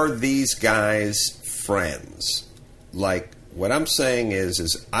are these guys' friends? Like, what I'm saying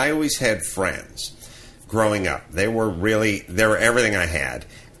is I always had friends growing up. They were everything I had.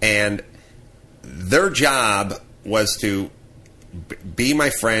 And their job was to be my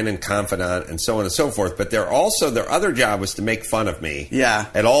friend and confidant and so on and so forth, but their other job was to make fun of me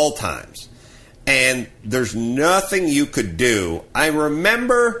at all times. And there's nothing you could do. I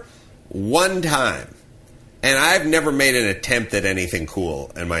remember one time, and I've never made an attempt at anything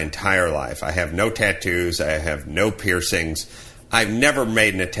cool in my entire life. I have no tattoos. I have no piercings. I've never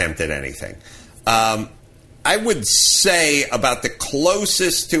made an attempt at anything. I would say about the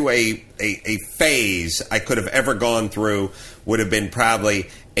closest to a phase I could have ever gone through would have been probably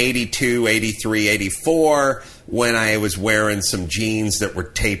 82, 83, 84 when I was wearing some jeans that were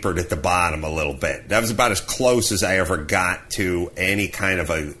tapered at the bottom a little bit. That was about as close as I ever got to any kind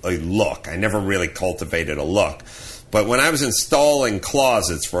of a look. I never really cultivated a look. But when I was installing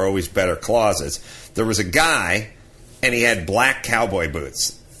closets for Always Better Closets, there was a guy, and he had black cowboy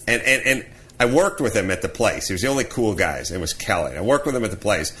boots. And I worked with him at the place. He was the only cool guy. His name was Kelly. I worked with him at the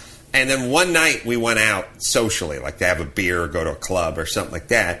place. And then one night we went out socially, like to have a beer or go to a club or something like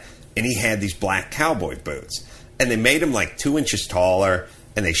that. And he had these black cowboy boots. And they made him like 2 inches taller,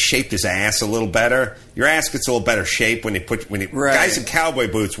 and they shaped his ass a little better. Your ass gets a little better shape when guys in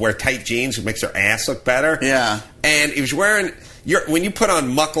cowboy boots wear tight jeans. It makes their ass look better. Yeah. And he was wearing... when you put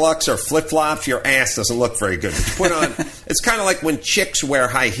on mucklucks or flip-flops, your ass doesn't look very good. But you put on, it's kind of like when chicks wear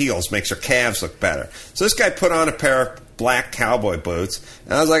high heels, makes their calves look better. So this guy put on a pair of black cowboy boots,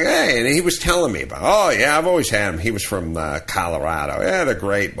 and I was like, hey, and he was telling me about, I've always had them. He was from Colorado. Yeah, they're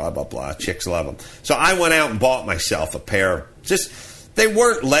great, blah, blah, blah. Chicks love them. So I went out and bought myself a pair of they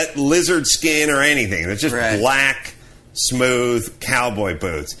weren't lizard skin or anything. They're just black, smooth cowboy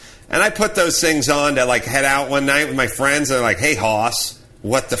boots. And I put those things on to, like, head out one night with my friends. And they're like, hey, Hoss.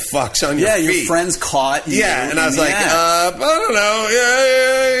 what the fuck's on your feet? Yeah, your friends caught you. Yeah, and I was like, I don't know.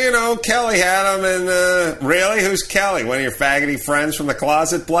 Yeah, you know, Kelly had them, and really? Who's Kelly? One of your faggoty friends from the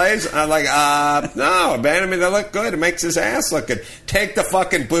closet plays? I'm like, no, man, I mean, they look good. It makes his ass look good. Take the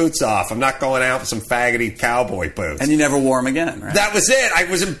fucking boots off. I'm not going out with some faggoty cowboy boots. And you never wore them again, right? That was it. I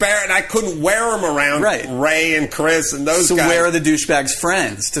was embarrassed, and I couldn't wear them around Ray and Chris and those guys. So where are the douchebags'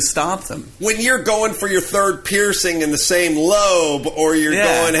 friends to stop them? When you're going for your third piercing in the same lobe, or you're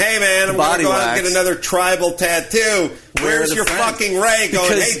going, hey, man, I'm going to go out and get another tribal tattoo. Where's your fucking Ray going,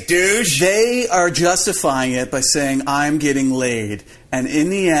 because hey, douche? They are justifying it by saying, I'm getting laid. And in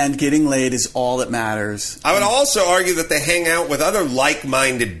the end, getting laid is all that matters. I would also argue that they hang out with other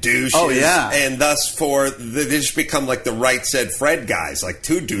like-minded douches. Oh, yeah. And thus, they just become like the Right Said Fred guys, like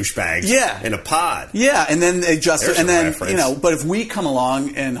two douchebags in a pod. Yeah, and then they justify. And then, reference. you know, but if we come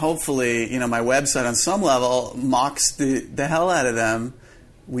along and hopefully, you know, my website on some level mocks the hell out of them,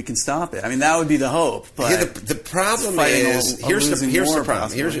 we can stop it. I mean, that would be the hope. But the problem is, here's the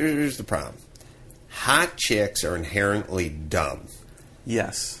problem. Here's the problem. Hot chicks are inherently dumb.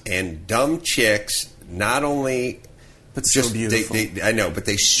 Yes. And dumb chicks not only... But so beautiful. I know, but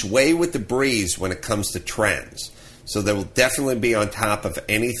they sway with the breeze when it comes to trends. So they will definitely be on top of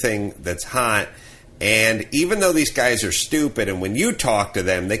anything that's hot. And even though these guys are stupid, and when you talk to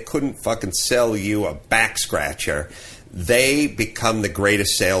them, they couldn't fucking sell you a back scratcher, they become the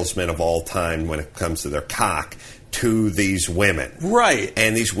greatest salesman of all time when it comes to their cock to these women. Right.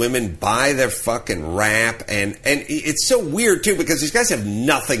 And these women buy their fucking rap, and it's so weird, too, because these guys have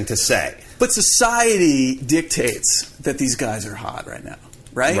nothing to say. But society dictates that these guys are hot right now,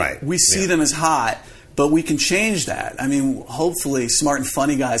 right? Right. We see them as hot, but we can change that. I mean, hopefully smart and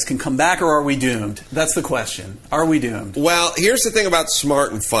funny guys can come back, or are we doomed? That's the question. Are we doomed? Well, here's the thing about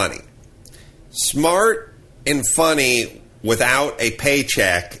smart and funny. Smart and funny without a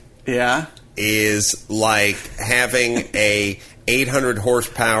paycheck is like having a 800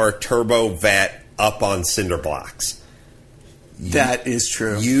 horsepower turbo vet up on cinder blocks. That is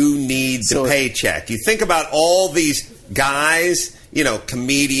true. You need the paycheck. You think about all these guys, you know,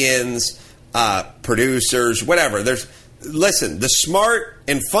 comedians, producers, whatever. Listen, the smart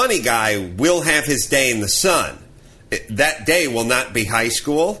and funny guy will have his day in the sun. That day will not be high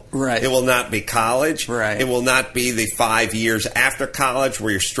school. Right. It will not be college. Right. It will not be the 5 years after college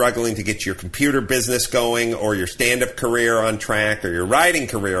where you're struggling to get your computer business going, or your stand-up career on track, or your writing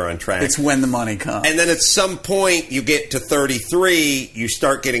career on track. It's when the money comes. And then at some point you get to 33, you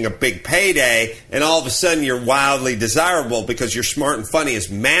start getting a big payday, and all of a sudden you're wildly desirable because your smart and funny has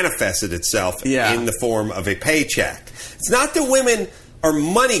manifested itself in the form of a paycheck. It's not that women are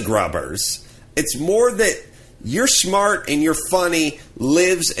money grubbers. It's more that you're smart and you're funny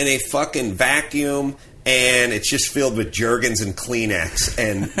lives in a fucking vacuum, and it's just filled with Jergens and Kleenex,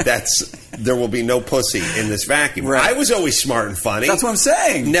 and there will be no pussy in this vacuum. Right. I was always smart and funny. That's what I'm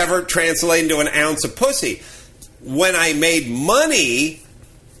saying. Never translated into an ounce of pussy. When I made money,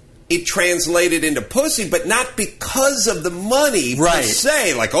 it translated into pussy, but not because of the money per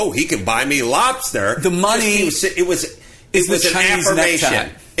se. Like, oh, he can buy me lobster. The money it was an affirmation.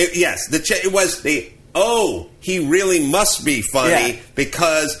 It was the... Oh, he really must be funny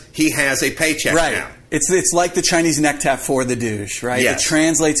because he has a paycheck now. It's like the Chinese neck tap for the douche, right? Yes. It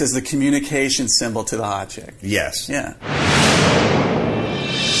translates as the communication symbol to the hot chick. Yes. Yeah.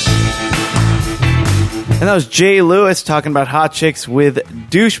 And that was Jay Lewis talking about hot chicks with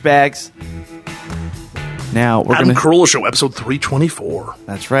douchebags. Now we're Adam Carolla Show, episode 324.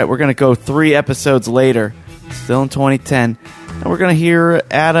 That's right. We're going to go 3 episodes later, still in 2010. And we're going to hear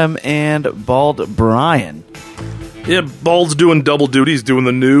Adam and Bald Bryan. Yeah, Bald's doing double duty. He's doing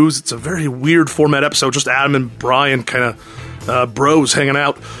the news. It's a very weird format episode. Just Adam and Bryan kind of bros hanging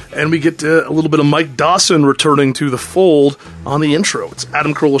out. And we get a little bit of Mike Dawson returning to the fold on the intro. It's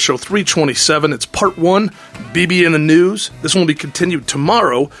Adam Carolla Show 327. It's part 1, BB in the news. This one will be continued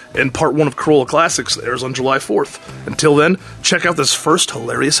tomorrow, and part 1 of Carolla Classics airs on July 4th. Until then, check out this first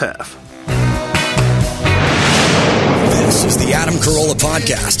hilarious half. This is the Adam Carolla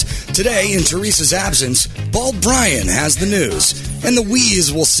Podcast. Today, in Teresa's absence, Bald Bryan has the news, and the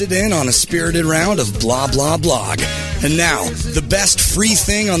Wheeze will sit in on a spirited round of blah, blah, blog. And now, the best free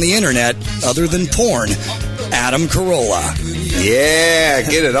thing on the internet, other than porn, Adam Carolla. Yeah,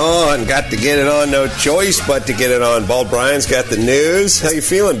 get it on. Got to get it on. No choice but to get it on. Bald Bryan's got the news. How you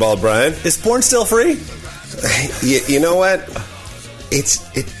feeling, Bald Bryan? Is porn still free? You know what?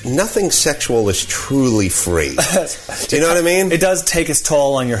 Nothing sexual is truly free. Do you know what I mean? It does take its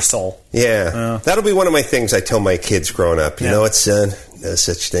toll on your soul. Yeah. That'll be one of my things I tell my kids growing up. You know what, son? No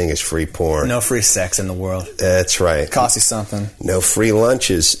such thing as free porn. No free sex in the world. That's right. It costs you something. No free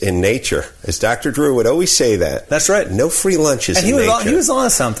lunches in nature. As Dr. Drew would always say that. That's right. No free lunches and in nature. He was on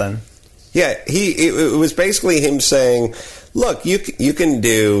something. Yeah, it was basically him saying, look, you can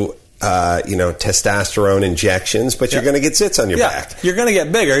do, testosterone injections, but you're going to get zits on your back. You're going to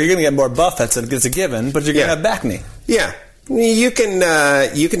get bigger. You're going to get more buff. That's a given, but you're going to have back knee. Yeah. You can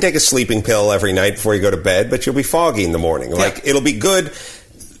take a sleeping pill every night before you go to bed, but you'll be foggy in the morning. Like, it'll be good.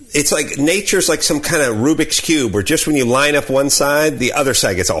 It's like nature's like some kind of Rubik's Cube where just when you line up one side, the other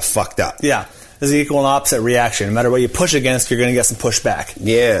side gets all fucked up. Yeah. There's an equal and opposite reaction. No matter what you push against, you're going to get some pushback.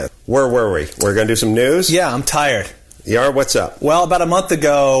 Yeah. Where were we? We're going to do some news? Yeah, I'm tired. You are? What's up? Well, about a month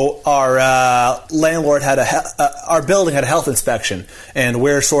ago, our landlord had our building had a health inspection, and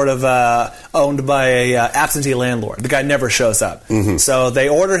we're sort of owned by a absentee landlord. The guy never shows up, so they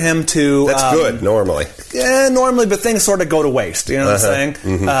ordered him to. That's good normally. Yeah, normally, but things sort of go to waste. You know what I'm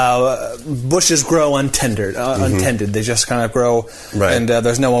saying? Bushes grow untended. They just kind of grow, and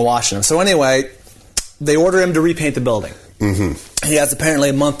there's no one watching them. So anyway, they order him to repaint the building. He has apparently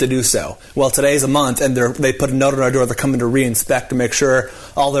a month to do so. Well, today's a month, and they put a note on our door. They're coming to reinspect to make sure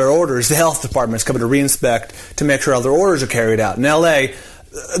all their orders, the health department's coming to reinspect to make sure all their orders are carried out. In L.A.,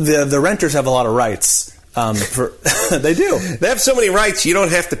 the renters have a lot of rights. They do. They have so many rights, you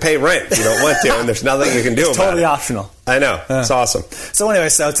don't have to pay rent if you don't want to, and there's nothing you can do about it. It's totally optional. I know. It's awesome. So anyway,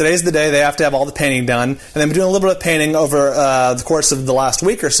 today's the day they have to have all the painting done, and they've been doing a little bit of painting over the course of the last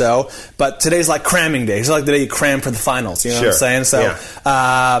week or so, but today's like cramming day. It's like the day you cram for the finals, you know what I'm saying?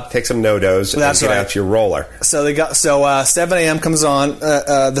 So take some no-dos and get out your roller. So 7 a.m. comes on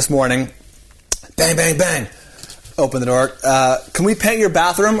this morning. Bang, bang, bang. Open the door. Can we paint your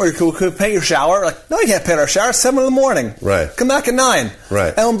bathroom or can we paint your shower? Like, no, you can't paint our shower. It's 7 in the morning. Right. Come back at 9.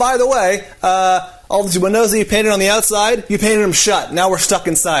 Right. And by the way, all these windows that you painted on the outside, you painted them shut. Now we're stuck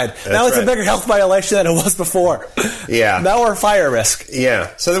inside. Now it's a bigger health violation than it was before. Yeah. Now we're fire risk.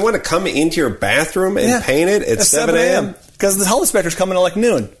 Yeah. So they want to come into your bathroom and paint it at 7 a.m.? Because the health inspector's coming at like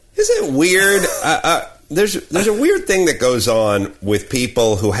noon. Isn't it weird? There's a weird thing that goes on with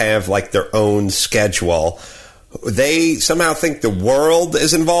people who have like their own schedule. They somehow think the world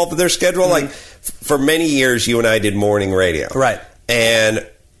is involved with their schedule. Like, for many years, you and I did morning radio. Right. And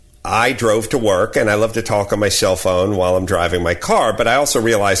I drove to work, and I love to talk on my cell phone while I'm driving my car, but I also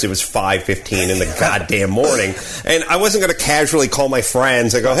realized it was 5:15 in the goddamn morning, and I wasn't going to casually call my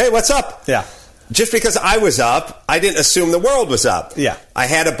friends and go, hey, what's up? Yeah. Just because I was up, I didn't assume the world was up. Yeah. I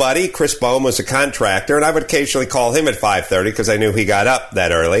had a buddy, Chris Bohm was a contractor, and I would occasionally call him at 5:30 because I knew he got up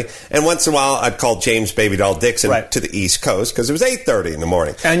that early. And once in a while, I'd call James Baby Doll Dixon to the East Coast because it was 8:30 in the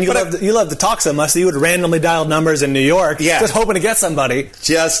morning. And you love to talk so much that you would randomly dial numbers in New York, just hoping to get somebody.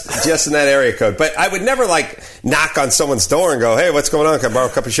 Just in that area code. But I would never, like, knock on someone's door and go, hey, what's going on? Can I borrow a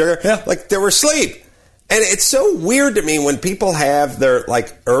cup of sugar? Yeah. Like, they were asleep. And it's so weird to me when people have their,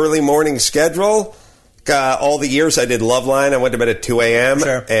 like, early morning schedule. All the years I did Loveline, I went to bed at 2 a.m.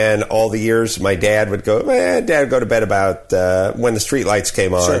 Sure. And all the years my dad would go, Dad would go to bed about when the street lights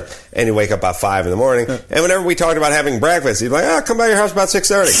came on. Sure. And he'd wake up about 5 in the morning. Yeah. And whenever we talked about having breakfast, he'd be like, come by your house about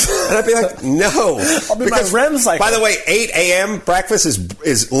 6:30. And I'd be like, no. I'll be because, my REM cycle. By the way, 8 a.m. breakfast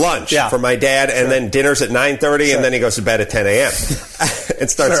is lunch for my dad, and then dinner's at 9:30, and then he goes to bed at 10 a.m. and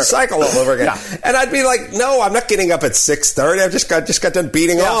starts the cycle all over again. Yeah. And I'd be like, no, I'm not getting up at 6:30. I just got done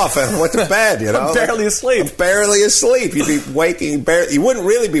beating off and went to bed, you know. I'm barely asleep. Barely asleep. You'd be waking. You wouldn't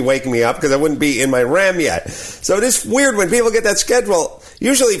really be waking me up because I wouldn't be in my REM yet. So it is weird when people get that schedule.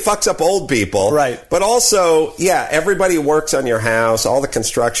 Usually it fucks up old people, right? But also, everybody works on your house. All the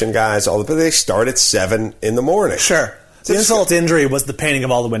construction guys, but they start at 7 in the morning. Sure. The insult to injury was the painting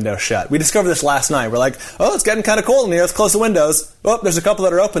of all the windows shut. We discovered this last night. We're like, oh, it's getting kind of cold in here. Let's close the windows. Oh, there's a couple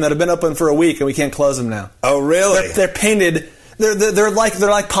that are open that have been open for a week, and we can't close them now. Oh, really? They're painted. They're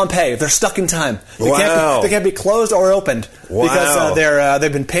like Pompeii. They're stuck in time. They can't be closed or opened because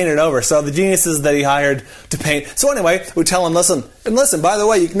they've been painted over. So the geniuses that he hired to paint. So anyway, we tell him, listen. By the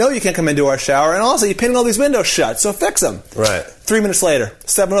way, you can't come into our shower, and also you painted all these windows shut. So fix them. Right. 3 minutes later,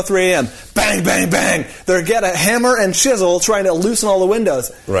 7:03 a.m. Bang, bang, bang. They get a hammer and chisel trying to loosen all the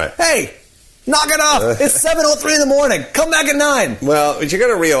windows. Right. Hey. Knock it off. It's 7:03 in the morning. Come back at 9. Well, what you're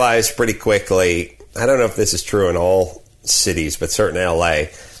going to realize pretty quickly, I don't know if this is true in all cities, but certainly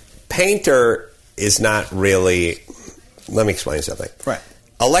LA, painter is not really. Let me explain something. Right.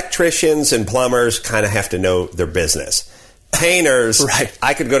 Electricians and plumbers kind of have to know their business. Painters, right.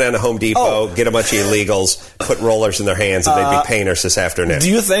 I could go down to Home Depot, get a bunch of illegals, put rollers in their hands, and they'd be painters this afternoon. Do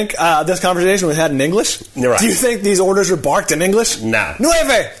you think this conversation was had in English? Right. Do you think these orders were barked in English? No.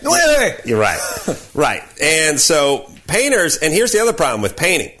 Nueve! You're right. Right. And so painters, and here's the other problem with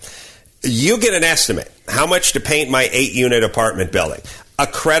painting. You get an estimate. How much to paint my 8-unit apartment building? A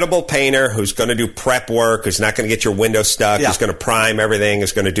credible painter who's going to do prep work, who's not going to get your window stuck, who's going to prime everything,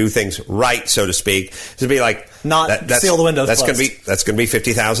 is going to do things right, so to speak. It's going to be like seal the windows. That's going to be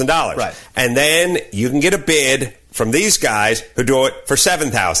 $50,000. Right. And then you can get a bid from these guys who do it for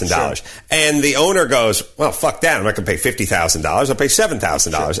 $7,000. Sure. And the owner goes, well, fuck that. I'm not going to pay $50,000. I'll pay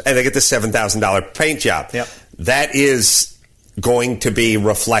 $7,000. Sure. And they get the $7,000 paint job. Yep. That is going to be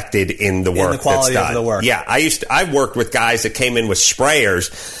reflected in the work in the quality that's done. of the work. Yeah, I worked with guys that came in with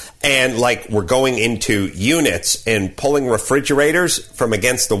sprayers and like were going into units and pulling refrigerators from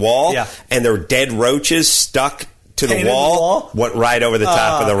against the wall, and there were dead roaches stuck to the wall, went right over the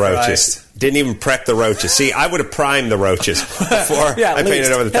top of the roaches. Christ. Didn't even prep the roaches. See, I would have primed the roaches before I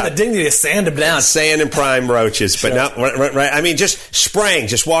painted over the top. Yeah, the dignity to sand them down. Sand and prime roaches, but not right. I mean, just spraying,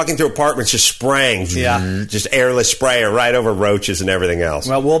 just walking through apartments, just spraying, just airless sprayer right over roaches and everything else.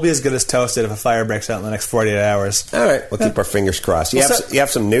 Well, we'll be as good as toasted if a fire breaks out in the next 48 hours. All right, we'll keep our fingers crossed. You have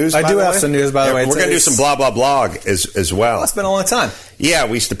some news? I do have some news, by the way. We're going to do some blah blah blog as well. Well, it's been a long time. Yeah,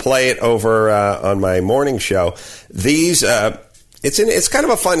 we used to play it over on my morning show. These. It's kind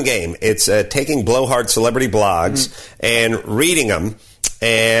of a fun game. It's taking blowhard celebrity blogs and reading them,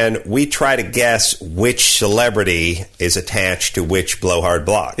 and we try to guess which celebrity is attached to which blowhard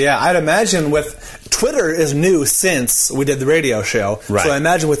blog. Yeah, I'd imagine with Twitter is new since we did the radio show. Right. So I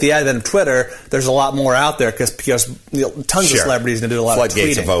imagine with the advent of Twitter, there's a lot more out there because tons of celebrities going to do a lot of tweeting.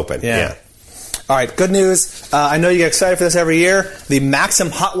 Floodgates have opened. Yeah. All right, good news. I know you get excited for this every year. The Maxim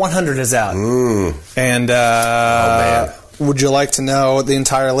Hot 100 is out. And man. Would you like to know the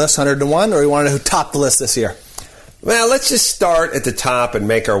entire list, 101, or you want to know who topped the list this year? Well, let's just start at the top and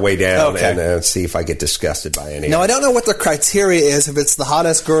make our way down and see if I get disgusted by any. Now, I don't know what the criteria is, if it's the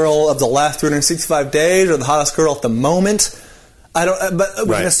hottest girl of the last 365 days or the hottest girl at the moment. I don't. But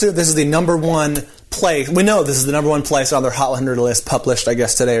we can assume this is the number one place. We know this is the number one place on their Hot 100 list, published, I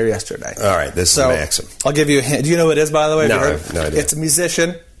guess, today or yesterday. All right, this is Maxim. I'll give you a hint. Do you know who it is, by the way? No, I have no idea. It's a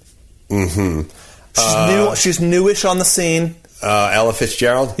musician. Mm-hmm. She's newish on the scene. Ella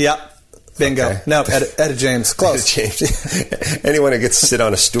Fitzgerald? Yep. Bingo. Okay. No, Etta James. Close. Etta James. Anyone who gets to sit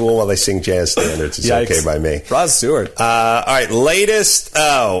on a stool while they sing jazz standards is okay by me. Rod Stewart. All right, latest.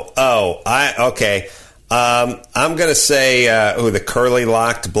 Okay. I'm going to say the curly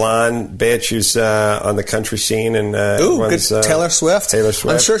locked blonde bitch who's on the country scene and good. Taylor Swift. Taylor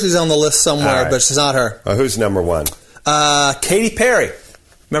Swift. I'm sure she's on the list somewhere, but she's not her. Who's number one? Katy Perry.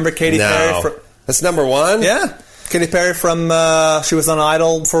 Remember Katy Perry? That's number one? Yeah. Katy Perry from, she was on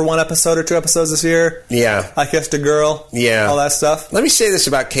Idol for one episode or two episodes this year. Yeah. I Kissed a Girl. Yeah. All that stuff. Let me say this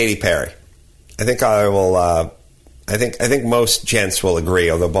about Katy Perry. I think I will, I think most gents will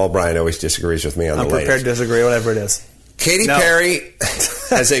agree, although Bryan always disagrees with me on the latest. I'm prepared to disagree, whatever it is. Katy Perry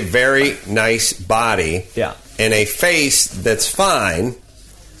has a very nice body. Yeah. And a face that's fine,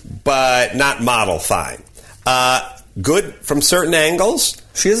 but not model fine. Good from certain angles.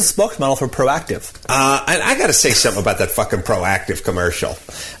 She is a spokesmodel for Proactive. And I got to say something about that fucking Proactive commercial.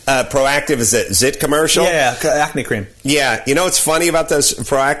 Proactive is a Zit commercial. Yeah, acne cream. Yeah, you know what's funny about those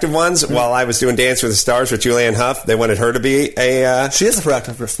Proactive ones? Mm-hmm. While I was doing Dance with the Stars with Julianne Hough, they wanted her to be a. She is a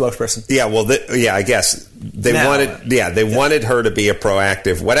Proactive spokesperson. Yeah, well, I guess they wanted her to be a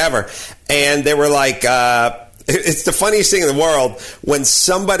Proactive, whatever, and they were like. It's the funniest thing in the world when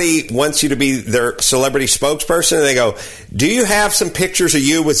somebody wants you to be their celebrity spokesperson and they go, do you have some pictures of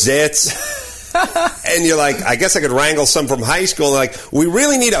you with zits? And you're like, I guess I could wrangle some from high school. They're like, we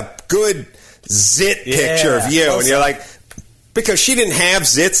really need a good zit picture of you. And you're like, because she didn't have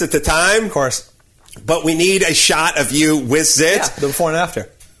zits at the time. Of course. But we need a shot of you with zits. Yeah, the before and after.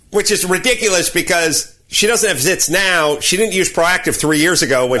 Which is ridiculous because she doesn't have zits now. She didn't use Proactive 3 years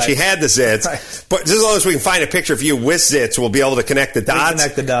ago when she had the zits. Right. But as long as we can find a picture of you with zits, we'll be able to connect the dots.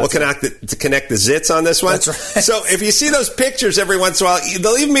 We'll connect the zits on this one. That's right. So if you see those pictures every once in a while,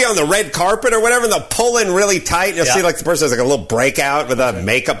 they'll even be on the red carpet or whatever, and they'll pull in really tight. And you'll see like the person has like a little breakout with a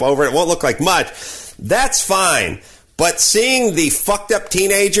makeup over it. It won't look like much. That's fine. But seeing the fucked up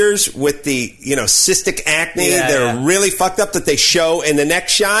teenagers with the, cystic acne, they're really fucked up that they show in the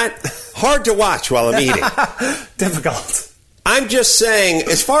next shot, hard to watch while I'm eating. Difficult. I'm just saying,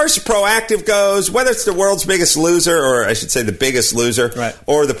 as far as Proactive goes, whether it's the world's biggest loser, or I should say the biggest loser,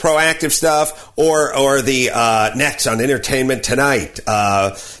 or the Proactive stuff, Or the next on Entertainment Tonight,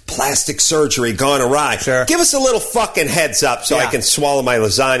 plastic surgery gone awry. Sure. Give us a little fucking heads up so I can swallow my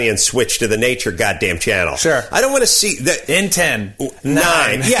lasagna and switch to the Nature goddamn channel. Sure. I don't want to see that. In 10.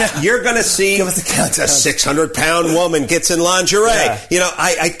 9. Yeah, you're going to see Give us the countdown. a 600-pound woman gets in lingerie. Yeah. You know,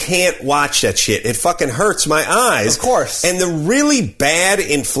 I can't watch that shit. It fucking hurts my eyes. Of course. And the really bad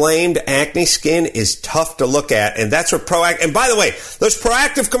inflamed acne skin is tough to look at, and that's what Proactive... And by the way, those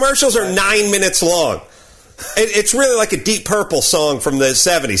Proactive commercials are 9 minutes long. It's really like a Deep Purple song from the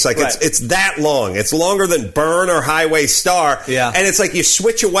 70s. Like, it's that long. It's longer than Burn or Highway Star. Yeah. And it's like you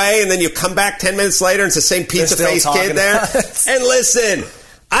switch away, and then you come back 10 minutes later, and it's the same pizza-faced kid there. And listen...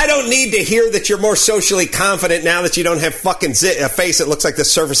 I don't need to hear that you're more socially confident now that you don't have fucking a face that looks like the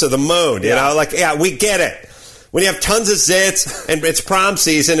surface of the moon. You know, like, yeah, we get it. When you have tons of zits and it's prom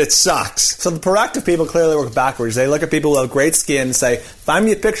season, it sucks. So the Proactive people clearly work backwards. They look at people who have great skin and say, find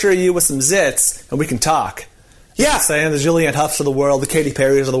me a picture of you with some zits and we can talk. You know what I'm saying? The Julianne Houghs of the world, the Katy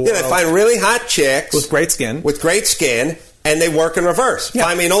Perrys of the world. Yeah, they find really hot chicks. With great skin. And they work in reverse. Yeah.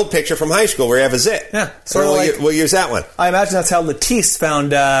 Find me an old picture from high school where you have a zit. Yeah. Sort of like, we'll use that one. I imagine that's how Latisse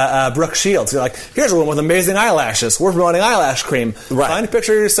found Brooke Shields. You're like, here's one with amazing eyelashes. We're promoting eyelash cream. Right. Find a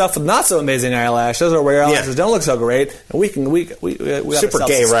picture of yourself with not so amazing eyelashes or where your eyelashes don't look so great. And we Super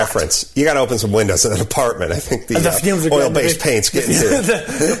gay reference. You got to open some windows in an apartment. I think the fumes are oil-based paint's getting to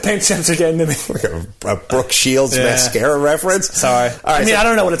the paint chips are getting to me. Like a Brooke Shields mascara reference. Sorry. All right, I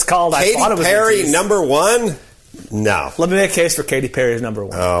don't know what it's called. Katy I thought it was Perry, Latisse. number one? No. Let me make a case for Katy Perry's number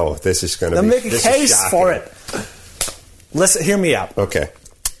one. Oh, this is going to Let be... me make a case for it. Listen, hear me out. Okay.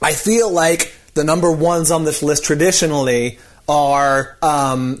 I feel like the number ones on this list traditionally are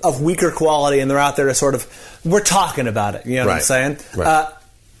of weaker quality, and they're out there to sort of... We're talking about it, you know what I'm saying? Right.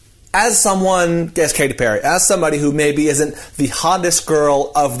 As someone... As Katy Perry, as somebody who maybe isn't the hottest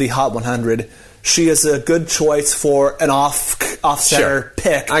girl of the Hot 100... She is a good choice for an off-center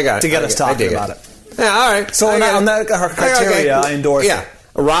pick to get us talking about it. Yeah, all right. So on that her criteria, I endorse it.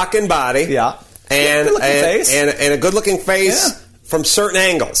 A rockin' body. Yeah. And good-looking face. And a good-looking face from certain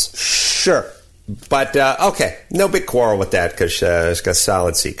angles. Sure. But, okay, no big quarrel with that because it's got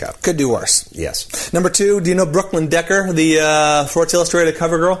solid C-cup. Could do worse. Yes. Number 2, do you know Brooklyn Decker, the Sports Illustrated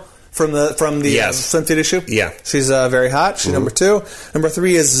cover girl? From the swimsuit issue? Yeah. She's very hot. She's number 2. Number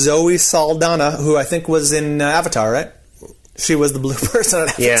 3 is Zoe Saldana, who I think was in Avatar, right? She was the blue person in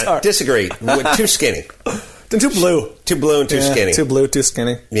Avatar. Yeah, disagree. Too skinny. Too blue. Too blue and too skinny. Too blue, too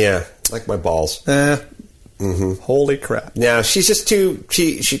skinny. Yeah, like my balls. Holy crap. Now, she's just too,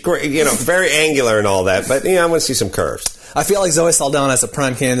 she very angular and all that, but, I want to see some curves. I feel like Zoe Saldana is a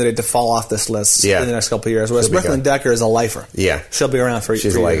prime candidate to fall off this list in the next couple of years, whereas Brooklyn Decker is a lifer. Yeah. She'll be around for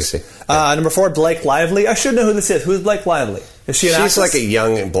She's a years. legacy. Number 4, Blake Lively. I should know who this is. Who's Blake Lively? Is she an actress? She's like a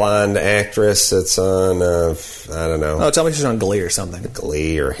young blonde actress that's on, I don't know. Oh, tell me she's on Glee or something.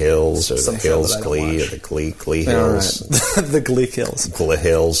 Glee or Hills or Some the Hills show that I Glee don't or the Glee Hills. The Glee Hills. Glee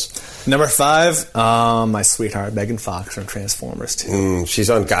Hills. Number 5, my sweetheart, Megan Fox from Transformers 2. She's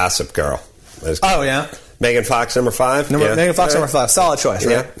on Gossip Girl. Oh, yeah? Megan Fox, number 5? Megan Fox, number 5. Solid choice,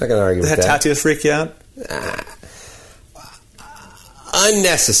 right? Yeah, not going to argue with that. Tattoos freak you out?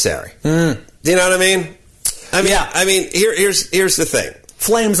 Unnecessary. Do you know what I mean? I mean, here's the thing.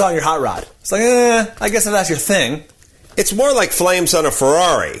 Flames on your hot rod. It's like, I guess if that's your thing. It's more like flames on a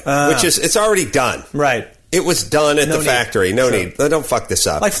Ferrari, which is, it's already done. Right. It was done at the factory. No need. Don't fuck this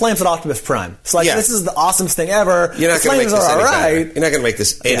up. Like flames at Optimus Prime. It's like, this is the awesomest thing ever. You're not going to make this any better. You're not going to make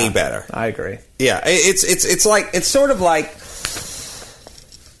this any better. I agree. Yeah. It's sort of like,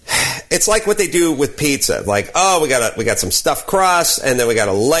 it's like what they do with pizza. Like, we got some stuffed crust, and then we got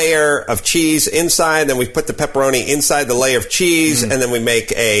a layer of cheese inside, then we put the pepperoni inside the layer of cheese, and then we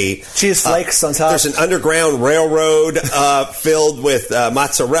make a... cheese flakes on top. There's an underground railroad filled with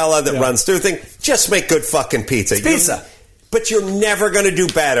mozzarella that runs through things. Just make good fucking pizza. It's pizza. But you're never going to do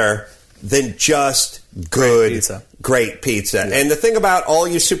better than just good, great pizza. Yeah. And the thing about all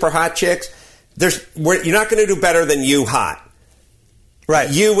you super hot chicks, you're not going to do better than you hot.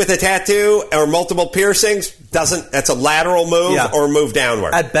 Right. You with a tattoo or multiple piercings that's a lateral move or move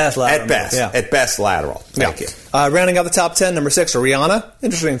downward. At best lateral. At best lateral. Thank you. Rounding out the top 10, number 6, Rihanna.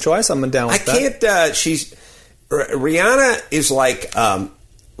 Interesting choice. I'm down with that. Rihanna is like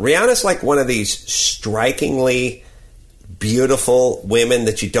Rihanna's like one of these strikingly beautiful women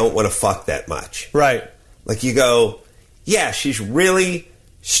that you don't want to fuck that much. Right. Like you go, yeah, she's really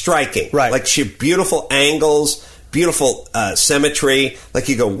striking. Right. Like she beautiful angles, beautiful symmetry. Like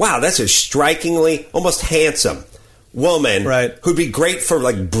you go, wow, that's a strikingly, almost handsome woman who'd be great for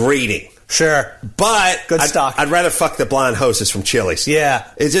like breeding. Sure. But Good stock. I'd rather fuck the blonde hostess from Chili's.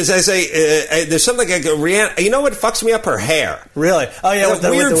 Yeah. It's just, I say, there's something like Rihanna. You know what fucks me up? Her hair. Really? Oh, yeah, with the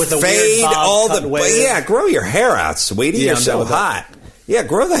weird with the fade, weird bob all cut the wave. Yeah, grow your hair out, sweetie. Yeah, You're I'm so down with hot. Yeah,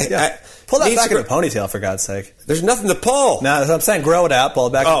 grow the hair. Pull that back in a ponytail, for God's sake. There's nothing to pull. No, that's what I'm saying. Grow it out, pull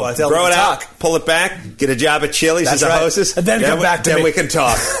it back in a ponytail. Grow it talk. out, pull it back, get a job at Chili's That's as a right. hostess. And then come back to then me. we can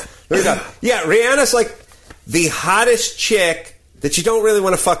talk. There we go. Yeah, Rihanna's like the hottest chick that you don't really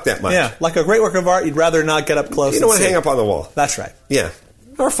want to fuck that much. Yeah, like a great work of art, you'd rather not get up close. You don't want to hang up on the wall. That's right. Yeah.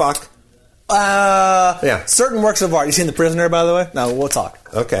 Or fuck. Yeah. Certain works of art. You seen The Prisoner, by the way? No, we'll talk.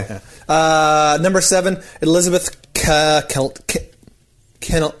 Okay. Yeah. Number 7, Elizabeth Canales?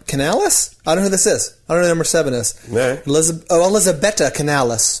 I don't know who this is. I don't know who number 7 is. Right. Elisabetta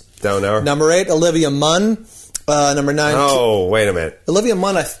Canales. Don't know her. Number 8, Olivia Munn. Number 9. Oh, wait a minute. Olivia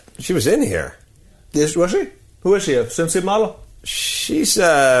Munn, she was in here. Was she? Who is she? A swimsuit model? She's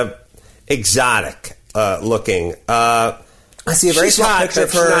exotic looking. I see a very small picture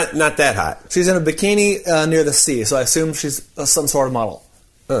of her. She's not that hot. She's in a bikini near the sea, so I assume she's some sort of model.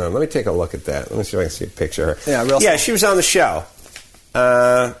 Let me take a look at that. Let me see if I can see a picture of her. Yeah, real yeah, small. she was on the show.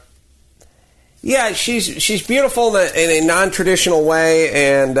 Yeah, she's beautiful in a non-traditional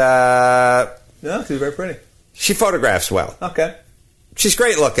way, and yeah, she's very pretty. She photographs well. Okay. She's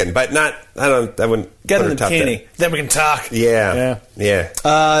great looking, but not. I wouldn't get put in her the top bikini. 10. Then we can talk. Yeah.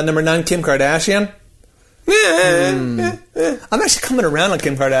 Number 9, Kim Kardashian. I'm actually coming around on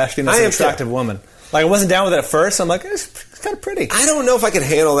Kim Kardashian as an attractive woman. Like, I wasn't down with it at first. I'm like, it's kind of pretty. I don't know if I could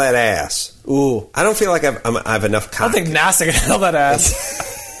handle that ass. Ooh. I don't feel like I have enough cock. I don't think NASA can handle that ass.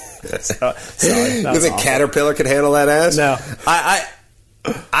 Sorry. You think Caterpillar could handle that ass? No. I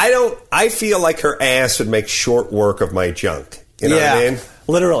don't. I feel like her ass would make short work of my junk. You know what I mean?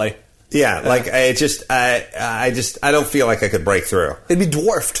 Literally. Yeah, like I don't feel like I could break through. It'd be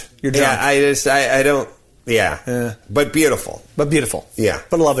dwarfed. Your junk. Yeah, I don't. Yeah. But beautiful. Yeah.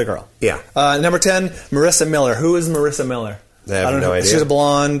 But a lovely girl. Yeah. Number 10, Marissa Miller. Who is Marissa Miller? I have no idea. She's a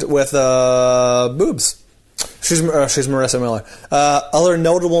blonde with boobs. She's Marissa Miller. Other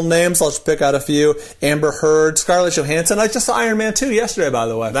notable names, I'll just pick out a few. Amber Heard, Scarlett Johansson. I just saw Iron Man 2 yesterday, by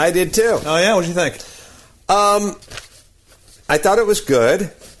the way. I did too. Oh, yeah? What did you think? I thought it was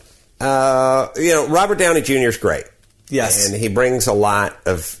good. Robert Downey Jr. is great. Yes. And he brings a lot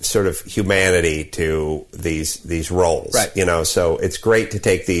of sort of humanity to these roles. Right. So it's great to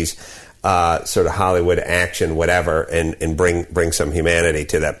take these sort of Hollywood action, whatever, and bring some humanity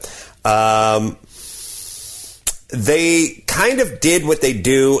to them. They kind of did what they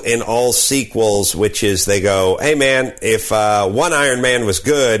do in all sequels, which is they go, hey man, if one Iron Man was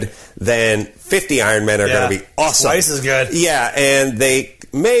good, then 50 Iron Men are going to be awesome. Twice as good. Yeah, and they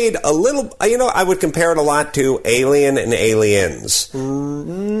made a little, I would compare it a lot to Alien and Aliens.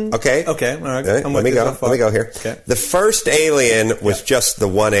 Okay? Okay, all right. Let me go here. Okay. The first Alien was just the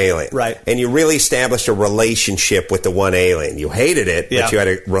one alien. Right. And you really established a relationship with the one alien. You hated it, but you had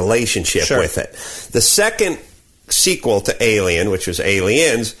a relationship with it. The second sequel to Alien, which was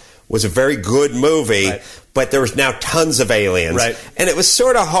Aliens, was a very good movie, but there was now tons of aliens. Right. And it was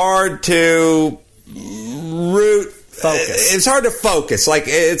sort of hard to focus. It's hard to focus. Like,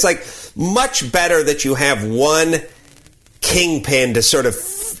 it's like much better that you have one kingpin to sort of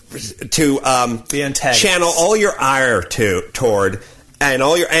the antagonist. Channel all your ire toward and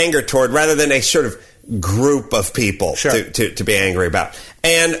all your anger toward, rather than a sort of group of people to be angry about.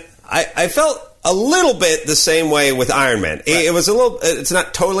 And I felt a little bit the same way with Iron Man. Right. It was a little. It's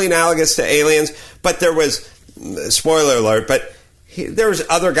not totally analogous to Aliens, but there was, spoiler alert, but there was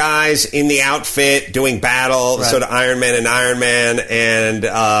other guys in the outfit doing battle, sort of Iron Man, and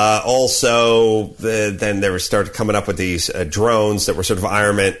also then they started coming up with these drones that were sort of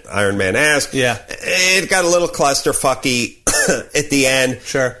Iron Man-esque. Yeah, it got a little clusterfucky at the end.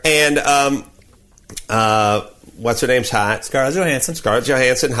 Sure, and what's her name's hot? Scarlett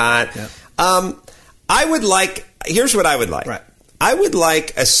Johansson, hot. Yeah. I would like. Here's what I would like. Right. I would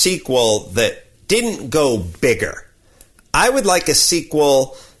like a sequel that didn't go bigger. I would like a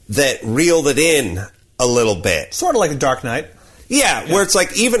sequel that reeled it in a little bit. Sort of like The Dark Knight. Yeah, where it's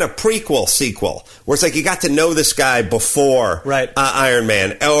like even a prequel sequel, where it's like you got to know this guy before Iron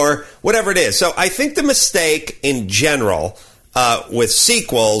Man, or whatever it is. So I think the mistake in general with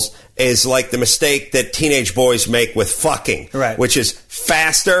sequels is like the mistake that teenage boys make with fucking, which is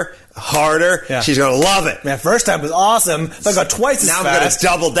faster, harder. Yeah. She's going to love it. Man, first time was awesome. I got twice as fast. Now I'm going to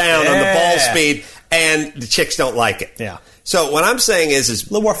double down on the ball speed, and the chicks don't like it. Yeah. So what I'm saying is a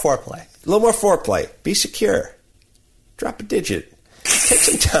little more foreplay. Be secure. Drop a digit. Take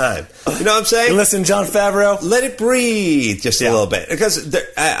some time. You know what I'm saying? Listen, Jon Favreau. Let it breathe just a little bit. Because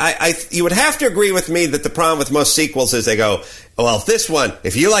you would have to agree with me that the problem with most sequels is they go, well, this one,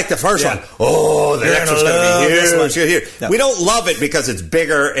 if you like the first one, the next one's going to be huge. Yeah. We don't love it because it's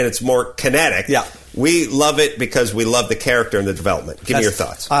bigger and it's more kinetic. Yeah. We love it because we love the character and the development. Give me your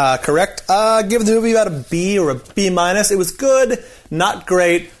thoughts. Correct. Give the movie about a B or a B minus. It was good, not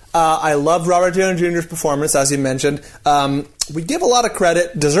great. I loved Robert Downey Jr.'s performance, as you mentioned. We give a lot of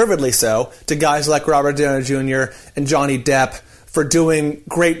credit, deservedly so, to guys like Robert Downey Jr. and Johnny Depp for doing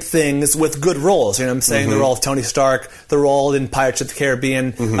great things with good roles. You know what I'm saying? The role of Tony Stark, the role in Pirates of the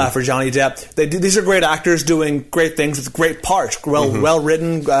Caribbean for Johnny Depp. These are great actors doing great things with great parts,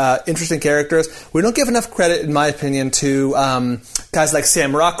 well-written, interesting characters. We don't give enough credit, in my opinion, to guys like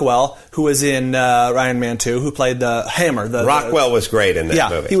Sam Rockwell, who was in Iron Man 2, who played the Hammer. Rockwell was great in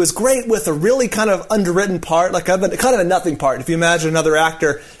that movie. He was great with a really kind of underwritten part, like kind of a nothing part. If you imagine another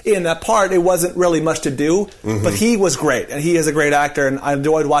actor in that part, it wasn't really much to do, but he was great, and he is a great actor, and I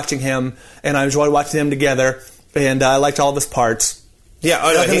enjoyed watching him, and I enjoyed watching them together, and I liked all of his parts.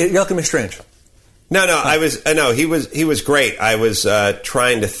 Yeah, You're looking at me strange. No, he was great. I was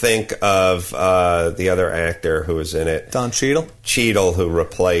trying to think of the other actor who was in it. Don Cheadle? Cheadle, who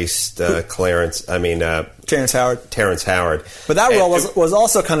replaced Terrence Howard. Terrence Howard. But that role was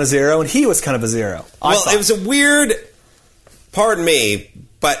also kind of zero, and he was kind of a zero. It was a weird, pardon me,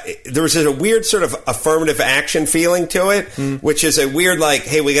 but there was a weird sort of affirmative action feeling to it, which is a weird like,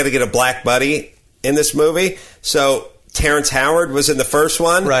 hey, we got to get a black buddy in this movie. So Terrence Howard was in the first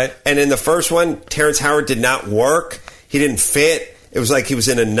one. Right. And in the first one, Terrence Howard did not work. He didn't fit. It was like he was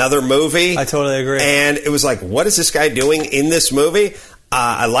in another movie. I totally agree. And it was like, what is this guy doing in this movie?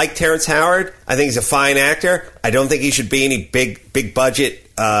 I like Terrence Howard. I think he's a fine actor. I don't think he should be in any big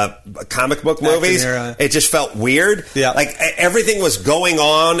budget comic book movies. It just felt weird. Yeah. Like everything was going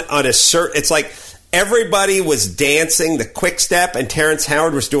on a certain... It's like everybody was dancing the quick step and Terrence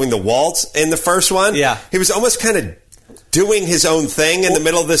Howard was doing the waltz in the first one. Yeah. He was almost kind of doing his own thing in the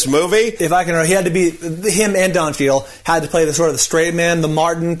middle of this movie. If I can, he had to be, him and Don Cheadle had to play the sort of the straight man, the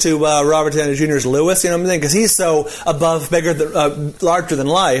Martin to Robert Downey Jr.'s Lewis, you know what I'm saying? Because he's so above, bigger, larger than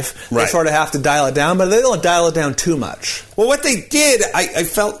life, they sort of have to dial it down, but they don't dial it down too much. Well, what they did, I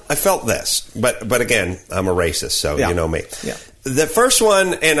felt this, but again, I'm a racist, so you know me. Yeah. The first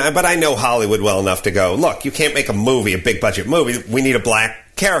one, but I know Hollywood well enough to go, look, you can't make a movie, a big budget movie. We need a black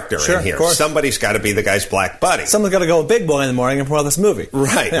character in here. Somebody's got to be the guy's black buddy. Someone's got to go big boy in the morning and promote this movie.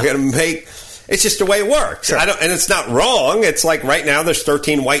 Right. Yeah. We got to make... It's just the way it works. Sure. And it's not wrong. It's like right now there's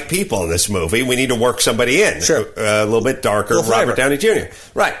 13 white people in this movie. We need to work somebody in. Sure. A little bit darker, Robert Downey Jr.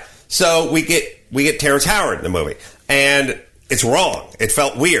 Right. So we get Terrence Howard in the movie. And it's wrong. It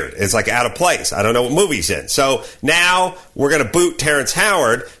felt weird. It's like out of place. I don't know what movie he's in. So now we're going to boot Terrence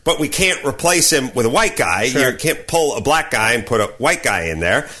Howard, but we can't replace him with a white guy. Sure. You can't pull a black guy and put a white guy in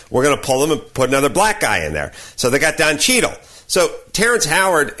there. We're going to pull him and put another black guy in there. So they got Don Cheadle. So Terrence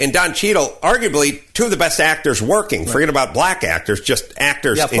Howard and Don Cheadle, arguably two of the best actors working. Right. Forget about black actors, just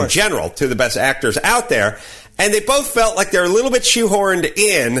actors in general, two of the best actors out there. And they both felt like they're a little bit shoehorned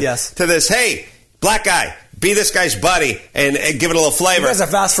in to this, hey, black guy, be this guy's buddy and give it a little flavor. You guys are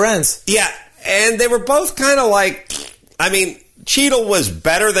fast friends. Yeah, and they were both kind of like, I mean, Cheadle was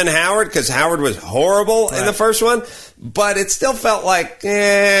better than Howard because Howard was horrible in the first one, but it still felt like,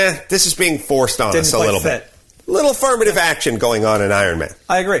 this is being forced on us a little bit. Little affirmative action going on in Iron Man.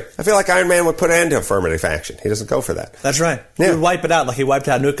 I agree. I feel like Iron Man would put an end to affirmative action. He doesn't go for that. That's right. Yeah. He would wipe it out like he wiped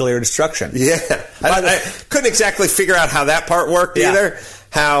out nuclear destruction. Yeah. I couldn't exactly figure out how that part worked either.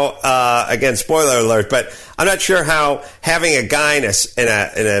 How, again, spoiler alert, but I'm not sure how having a guy in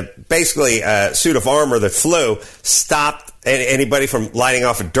a basically a suit of armor that flew stopped anybody from lighting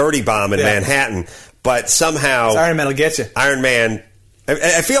off a dirty bomb in Manhattan. But somehow... Iron Man will get you. Iron Man...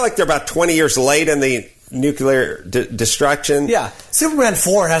 I feel like they're about 20 years late in the nuclear destruction. Yeah. Superman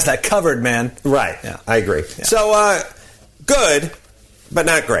 4 has that covered, man. Right. Yeah. I agree. Yeah. So, good, but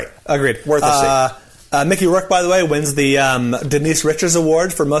not great. Agreed. Worth a see. Mickey Rourke, by the way, wins the Denise Richards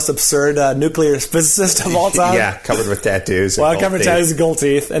Award for most absurd nuclear physicist of all time. Yeah, covered with tattoos. Covered tattoos and gold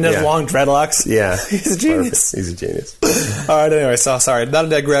teeth, and then long dreadlocks. Yeah. He's a genius. He's a genius. All right, anyway, so sorry. Not a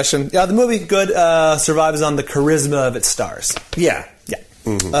digression. Yeah, the movie, good, survives on the charisma of its stars. Yeah. Yeah.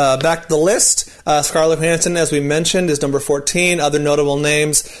 Mm-hmm. Back to the list. Scarlett Johansson, as we mentioned, is number 14. Other notable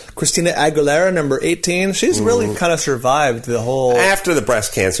names: Christina Aguilera, number 18. She's really kind of survived the whole. After the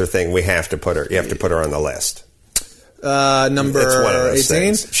breast cancer thing, we have to put her. You have to put her on the list. Number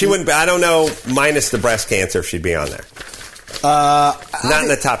 18. She wouldn't. I don't know. Minus the breast cancer, if she'd be on there. Not in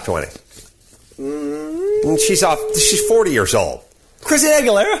the top 20. She's off. She's 40 years old. Christina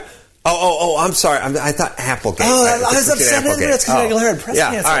Aguilera. Oh, I'm sorry. I thought Applegate. Oh, I was upset that it's Christina Aguilera had breast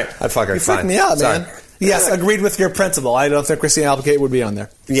cancer. All right. I fucking You freaked me out, man. Yes, agreed with your principle. I don't think Christina Applegate would be on there.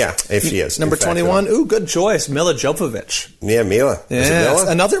 Yeah, if she is. Number 21. Ooh, good choice. Mila Jovovich. Yeah, Mila. Yes,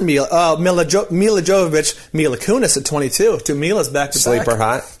 another Mila. Mila Jovovich. Mila Kunis at 22. Two Milas back to back. Sleeper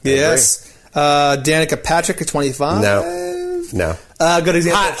hot. Yes. Danica Patrick at 25. No. Good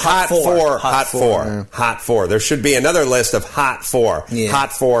example. Hot four. Yeah. Hot four. There should be another list of hot four. Yeah.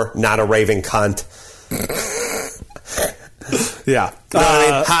 Hot four, not a raving cunt. Yeah. You know what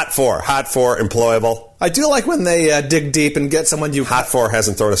I mean? Hot four, employable. I do like when they dig deep and get someone you... Hot four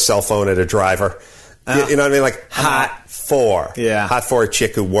hasn't thrown a cell phone at a driver. You know what I mean? Like, hot four. Yeah. Hot for a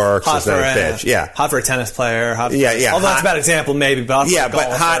chick who works. Hot for a bitch. Yeah. Hot for a tennis player. Yeah. Although that's a bad example, maybe. But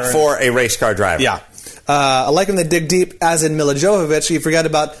hot for a race car driver. Yeah. I like when they dig deep, as in Mila Jovovich. You forgot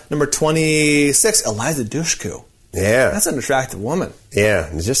about number 26, Eliza Dushku. Yeah. That's an attractive woman. Yeah,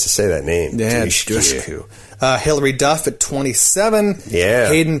 just to say that name. Yeah, Dushku. Hilary Duff at 27. Yeah.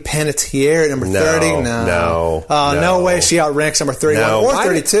 Hayden Panettiere at number 30. No way she outranks number 31 or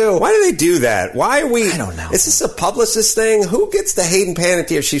 32. Why do they do that? Why are we... I don't know. Is this a publicist thing? Who gets the Hayden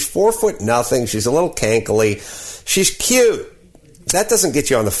Panettiere? She's 4'0". She's a little cankly. She's cute. That doesn't get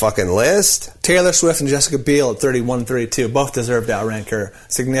you on the fucking list. Taylor Swift and Jessica Biel at 31 and 32. Both deserve to outrank her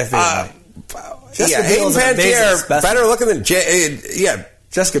significantly. Hayden Panettiere better looking than...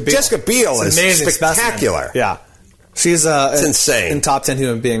 Jessica Biel. Jessica Biel is spectacular. Specimen. Yeah. She's it's insane. In top 10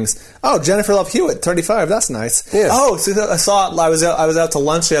 human beings. Oh, Jennifer Love Hewitt, 35. That's nice. Yeah. Oh, so I was out to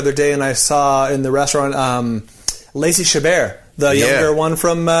lunch the other day and I saw in the restaurant Lacey Chabert, the younger one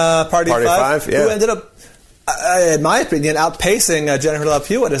from Party 5, who ended up, in my opinion, outpacing Jennifer Love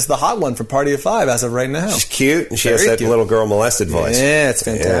Hewitt as the hot one for Party of 5 as of right now. She's cute, and she has that little girl molested voice. Yeah, it's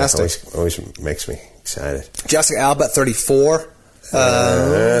fantastic. Yeah, always makes me excited. Jessica Alba at 34.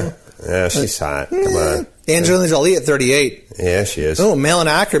 Yeah, she's hot. Come on. Angelina Jolie at 38. Yeah, she is. Oh, Malin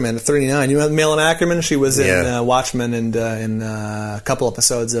Ackerman at 39. You know Malin Ackerman? She was in Watchmen and in a couple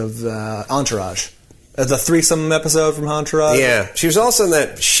episodes of Entourage. The threesome episode from Entourage. Yeah. She was also in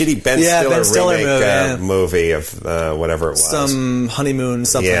that shitty Ben Stiller remake movie of whatever it was. Some honeymoon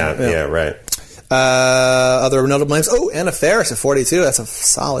something. Yeah, right. Other notable names. Oh, Anna Faris at 42. That's a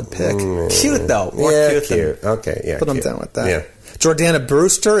solid pick. Cute, though. More cute. Okay, yeah. Put them down with that. Yeah. Jordana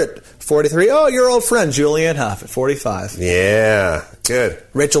Brewster at 43. Oh, your old friend, Julianne Hough at 45. Yeah, good.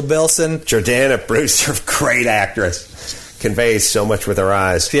 Rachel Bilson. Jordana Brewster, great actress. Conveys so much with her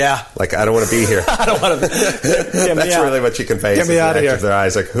eyes. Yeah. Like, I don't want to be here. I don't want to be That's really what she conveys. Get me out of here. With her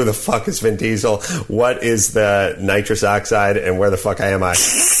eyes. Like, who the fuck is Vin Diesel? What is the nitrous oxide? And where the fuck am I?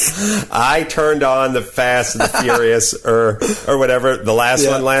 I turned on the Fast and the Furious or whatever, the last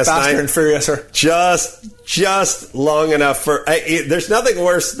one last night. Faster and Furiouser. Just long enough for... there's nothing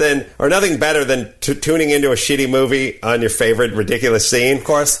worse than, or nothing better than tuning into a shitty movie on your favorite ridiculous scene. Of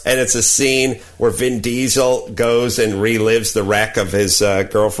course. And it's a scene where Vin Diesel goes and relives the wreck of his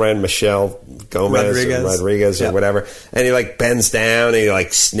girlfriend, Michelle Gomez Rodriguez or whatever. And he, like, bends down and he,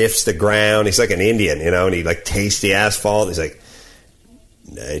 like, sniffs the ground. He's like an Indian, you know, and he, like, tastes the asphalt. He's like,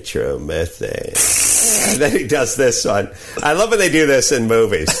 nitromethane. And then he does this one. I love when they do this in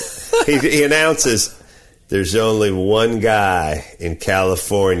movies. He announces... There's only one guy in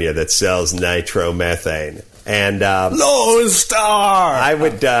California that sells nitromethane. And Lone Star. I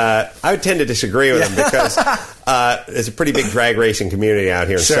would tend to disagree with him because there's a pretty big drag racing community out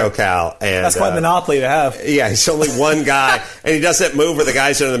here in SoCal, and that's quite a monopoly to have. Yeah, he's only one guy, and he does that move where the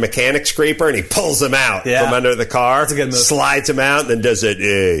guy's under the mechanic's creeper and he pulls him out from under the car. That's a good move. Slides him out, and then does it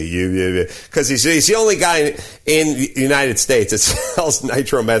because he's the only guy in the United States that sells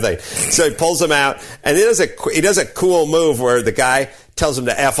nitromethane. So he pulls him out, and he does a cool move where the guy tells him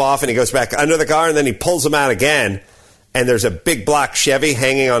to F off, and he goes back under the car, and then he pulls him out again, and there's a big block Chevy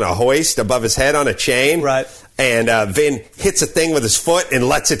hanging on a hoist above his head on a chain. Right. And Vin hits a thing with his foot and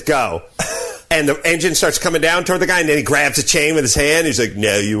lets it go. And the engine starts coming down toward the guy, and then he grabs a chain with his hand. He's like,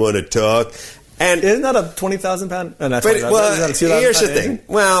 no, you want to talk? And isn't that a 20,000 pound? Here's the thing.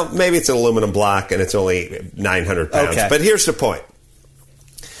 Well, maybe it's an aluminum block, and it's only 900 pounds. Okay. But here's the point.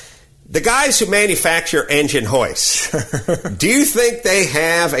 The guys who manufacture engine hoists, do you think they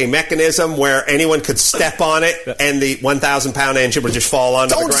have a mechanism where anyone could step on it and the 1,000-pound engine would just fall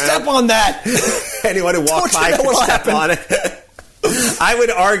onto the ground? Don't step on that! Anyone who walked by could step on it. I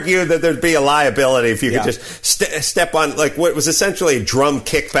would argue that there'd be a liability if you could just step on, like, what was essentially a drum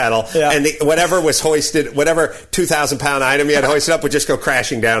kick pedal, and whatever was hoisted, whatever 2,000-pound item you had hoisted up would just go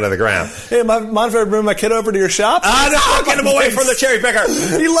crashing down to the ground. Hey, mind if I bring my kid over to your shop? No, get him away from the cherry picker.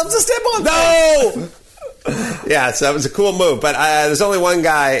 He loves to step on No! Yeah, so that was a cool move. But there's only one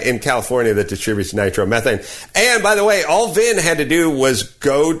guy in California that distributes nitromethane. And, by the way, all Vin had to do was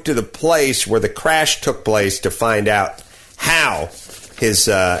go to the place where the crash took place to find out how his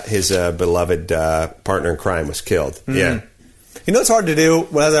beloved partner in crime was killed. Mm. Yeah. You know what's hard to do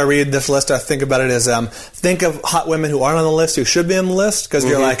as I read this list, I think about it, is think of hot women who aren't on the list, who should be on the list, because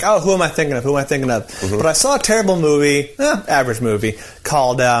you're like, oh, who am I thinking of? But I saw a terrible movie, average movie,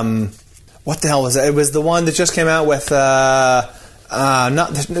 called, what the hell was it? It was the one that just came out with, She's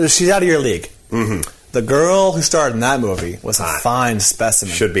Out of Your League. Mm-hmm. The girl who starred in that movie was a fine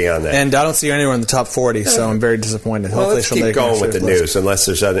specimen. Should be on there. And I don't see her anywhere in the top 40, so I'm very disappointed. Well, Hopefully let's she'll keep make going with the news, unless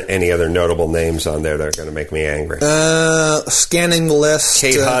there's any other notable names on there that are going to make me angry. Scanning the list.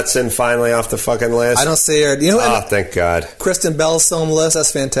 Kate Hudson finally off the fucking list. I don't see her. You know, thank God. Kristen Bell's still on the list.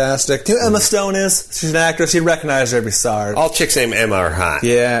 That's fantastic. You know who Emma Stone is? She's an actress. You'd recognize her if you saw her. All chicks named Emma are hot.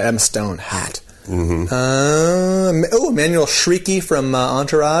 Yeah, Emma Stone, hot. Mm-hmm. Manuel Shrieky from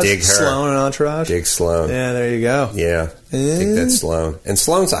Entourage. Dig her. Sloane in Entourage. Dig Sloane. Yeah, there you go. Yeah, dig that Sloane. And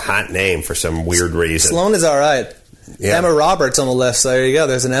Sloane's a hot name for some weird reason. Sloane is all right. Yeah. Emma Roberts on the list. So there you go.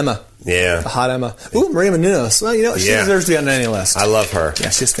 There's an Emma. Yeah. A hot Emma. Ooh, Maria Menounos. Well, you know, she deserves to be on any list. I love her. Yeah,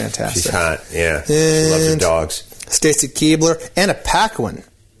 she's fantastic. She's hot. Yeah. She loves her dogs. Stacy Keibler. Anna Paquin.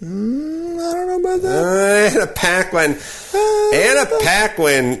 I don't know about that. Anna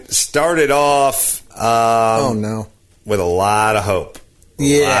Paquin started off with a lot of hope.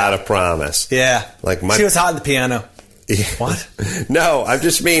 A lot of promise. Yeah. She was hot at the piano. Yeah. What? No, I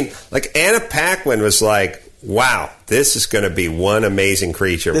just mean, Anna Paquin was like, wow, this is going to be one amazing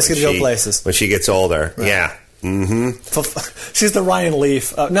creature. This could go places. When she gets older. Right. Yeah. Mm-hmm. She's the Ryan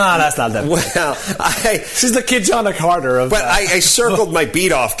Leaf. No, that's not that. Well, she's the Kijana Carter of. But I circled my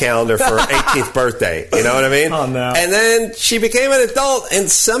beat-off calendar for her 18th birthday. You know what I mean? Oh no! And then she became an adult, and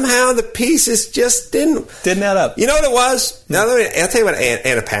somehow the pieces just didn't add up. You know what it was? Now I'll tell you what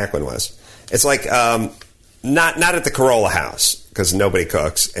Anna Paquin was. It's like not at the Carolla house because nobody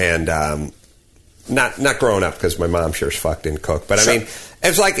cooks, and not growing up because my mom sure as fuck didn't cook. But I mean, it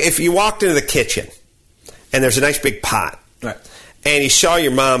was like if you walked into the kitchen. And there's a nice big pot. Right. And you saw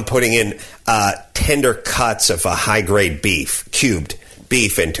your mom putting in tender cuts of a high-grade cubed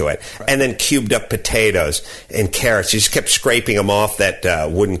beef into it. Right. And then cubed up potatoes and carrots. She just kept scraping them off that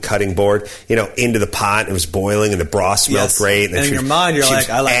wooden cutting board, into the pot. It was boiling and the broth smelled great. And in your mind, you're like,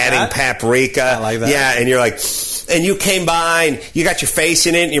 I like adding that. Paprika. I like that. Yeah, and you're like, and you came by and you got your face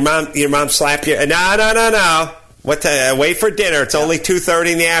in it and your mom slapped you. No. Wait for dinner. It's only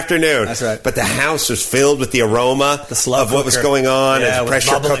 2:30 in the afternoon. That's right. But the house was filled with the aroma of what was going on. Yeah, the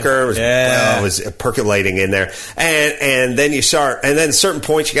pressure cooker was percolating in there. And then you start, and then at certain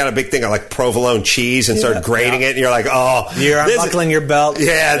points you got a big thing of provolone cheese and start grating it, and you're like, you're unbuckling your belt.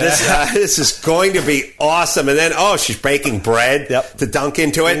 Yeah, this is going to be awesome. And then, she's baking bread to dunk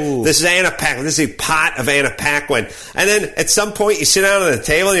into it. Ooh. This is Anna Paquin. This is a pot of Anna Paquin. And then at some point you sit down at the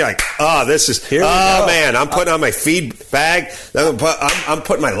table and you're like, this is, man, I'm putting on my feed bag. I'm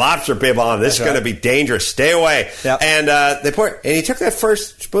putting my lobster bib on. This is going to be dangerous. Stay away. Yep. And they poured, and you took that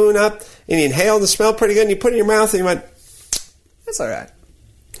first spoon up, and you inhaled. It smelled pretty good. And you put it in your mouth, and you went, "That's all right."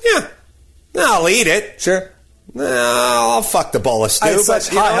 Yeah, I'll eat it. Sure. No, I'll fuck the bowl of stew. I had such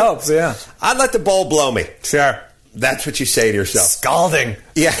high hopes. Yeah, I'd let the bowl blow me. Sure. That's what you say to yourself. Scalding.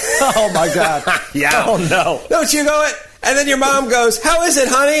 Yeah. Oh my God. Yeah. Oh no. Don't you go it? And then your mom goes, "How is it,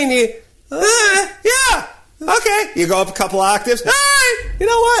 honey?" And you, yeah. Okay. You go up a couple octaves. All right. You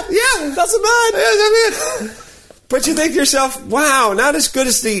know what? Yeah. Not so bad. Yeah, but you think to yourself, wow, not as good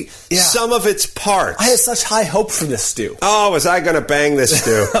as the sum of its parts. I had such high hope for this stew. Oh, was I going to bang this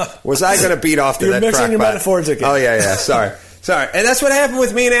stew? Was I going to beat off to that You're mixing your metaphors again. Oh, yeah. Sorry. And that's what happened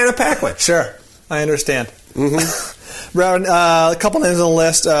with me and Anna Paquin. Sure. I understand. Mm-hmm. Bryan, a couple names on the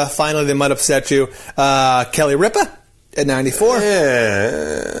list. Finally, they might upset you. Kelly Ripa at 94.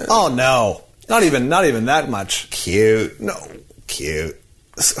 Yeah. Oh, no. Not even that much. Cute. No. Cute.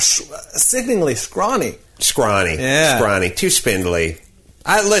 Sickeningly scrawny. Yeah. Scrawny. Too spindly.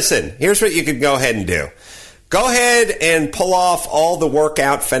 Listen, here's what you could go ahead and do. Go ahead and pull off all the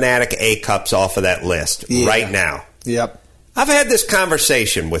workout fanatic A-cups off of that list right now. Yep. I've had this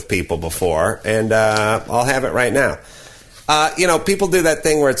conversation with people before, and I'll have it right now. People do that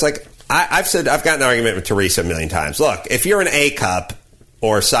thing where it's like, I've got an argument with Teresa a million times. Look, if you're an A-cup,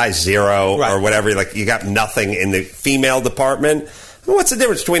 or size 0 or whatever, you got nothing in the female department. What's the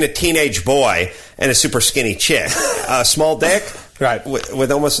difference between a teenage boy and a super skinny chick? A small dick? Right.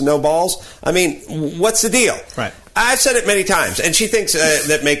 With almost no balls? I mean, what's the deal? Right. I've said it many times, and she thinks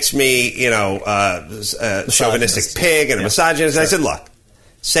that makes me, a chauvinistic pig and a misogynist. Sure. And I said, look,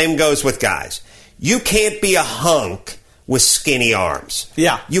 same goes with guys. You can't be a hunk with skinny arms.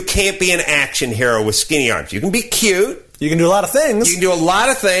 Yeah. You can't be an action hero with skinny arms. You can be cute. You can do a lot of things. You can do a lot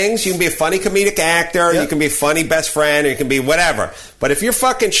of things. You can be a funny comedic actor. Yep. You can be a funny best friend. Or you can be whatever. But if your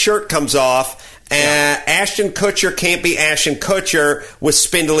fucking shirt comes off, Ashton Kutcher can't be Ashton Kutcher with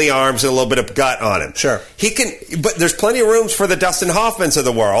spindly arms and a little bit of gut on him. Sure. He can, but there's plenty of rooms for the Dustin Hoffmans of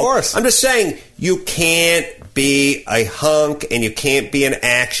the world. Of course. I'm just saying, you can't be a hunk and you can't be an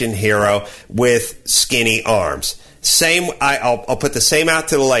action hero with skinny arms. I'll put the same out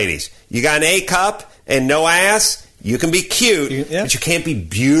to the ladies. You got an A cup and no ass. You can be cute, but you can't be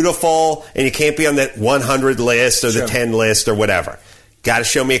beautiful, and you can't be on that 100 list or the 10 list or whatever. Got to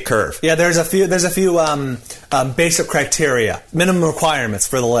show me a curve. Yeah, there's a few basic criteria, minimum requirements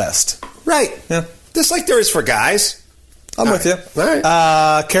for the list. Right. Yeah. Just like there is for guys. I'm with you. All right.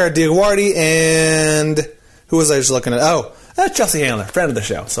 Cara Diaguardi and who was I just looking at? Chelsea Handler, friend of the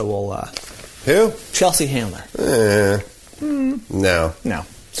show. So we'll. Who? Chelsea Handler. No.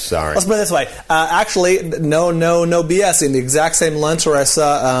 Sorry. Let's put it this way. Actually, no BS. In the exact same lunch where I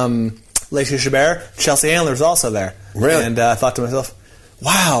saw Lacey Chabert, Chelsea Handler was also there. Really? And I thought to myself,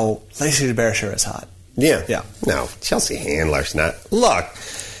 wow, Lacey Chabert sure is hot. Yeah. Yeah. No, Chelsea Handler's not. Look,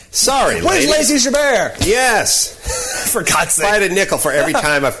 sorry, Where's ladies. Lacey Chabert? Yes. For God's sake. If I had a nickel for every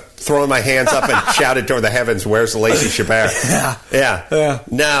time I've thrown my hands up and shouted toward the heavens, where's Lacey Chabert? Yeah.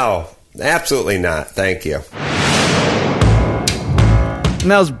 No, absolutely not. Thank you. And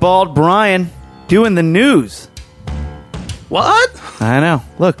that was Bald Bryan doing the news. What? I know.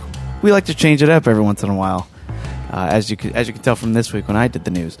 Look, we like to change it up every once in a while, as you can tell from this week when I did the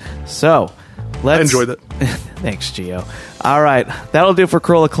news. So, let's... I enjoyed it. Thanks, Gio. All right, that'll do for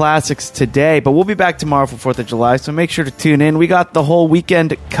Carolla Classics today, but we'll be back tomorrow for 4th of July, so make sure to tune in. We got the whole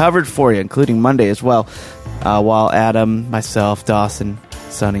weekend covered for you, including Monday as well, while Adam, myself, Dawson,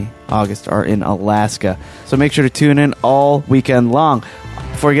 Sonny, August are in Alaska. So make sure to tune in all weekend long.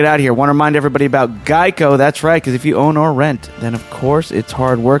 Before we get out of here, I want to remind everybody about Geico. That's right, because if you own or rent, then of course it's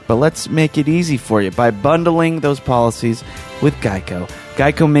hard work, but let's make it easy for you by bundling those policies with Geico.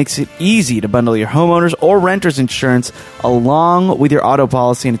 Geico makes it easy to bundle your homeowners or renters insurance along with your auto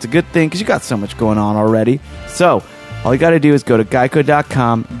policy, and it's a good thing because you got so much going on already. So all you got to do is go to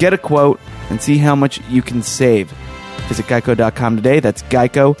geico.com, get a quote, and see how much you can save. Visit geico.com today. That's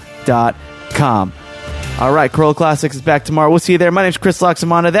geico.com. All right, Carolla Classics is back tomorrow. We'll see you there. My name's Chris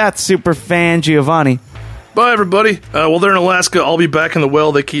Loxamana. That's Superfan Giovanni. Bye, everybody. While they're in Alaska, I'll be back in the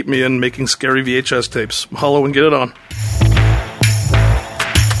well they keep me in making scary VHS tapes. Hollow and get it on.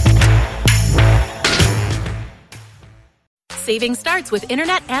 Saving starts with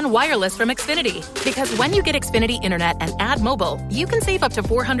internet and wireless from Xfinity. Because when you get Xfinity internet and add mobile, you can save up to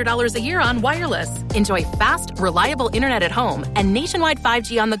 $400 a year on wireless. Enjoy fast, reliable internet at home and nationwide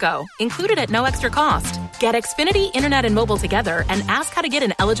 5G on the go, included at no extra cost. Get Xfinity internet and mobile together and ask how to get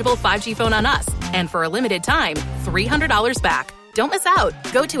an eligible 5G phone on us. And for a limited time, $300 back. Don't miss out.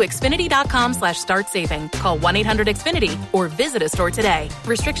 Go to Xfinity.com/start saving. Call 1-800-XFINITY or visit a store today.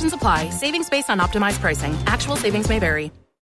 Restrictions apply. Savings based on optimized pricing. Actual savings may vary.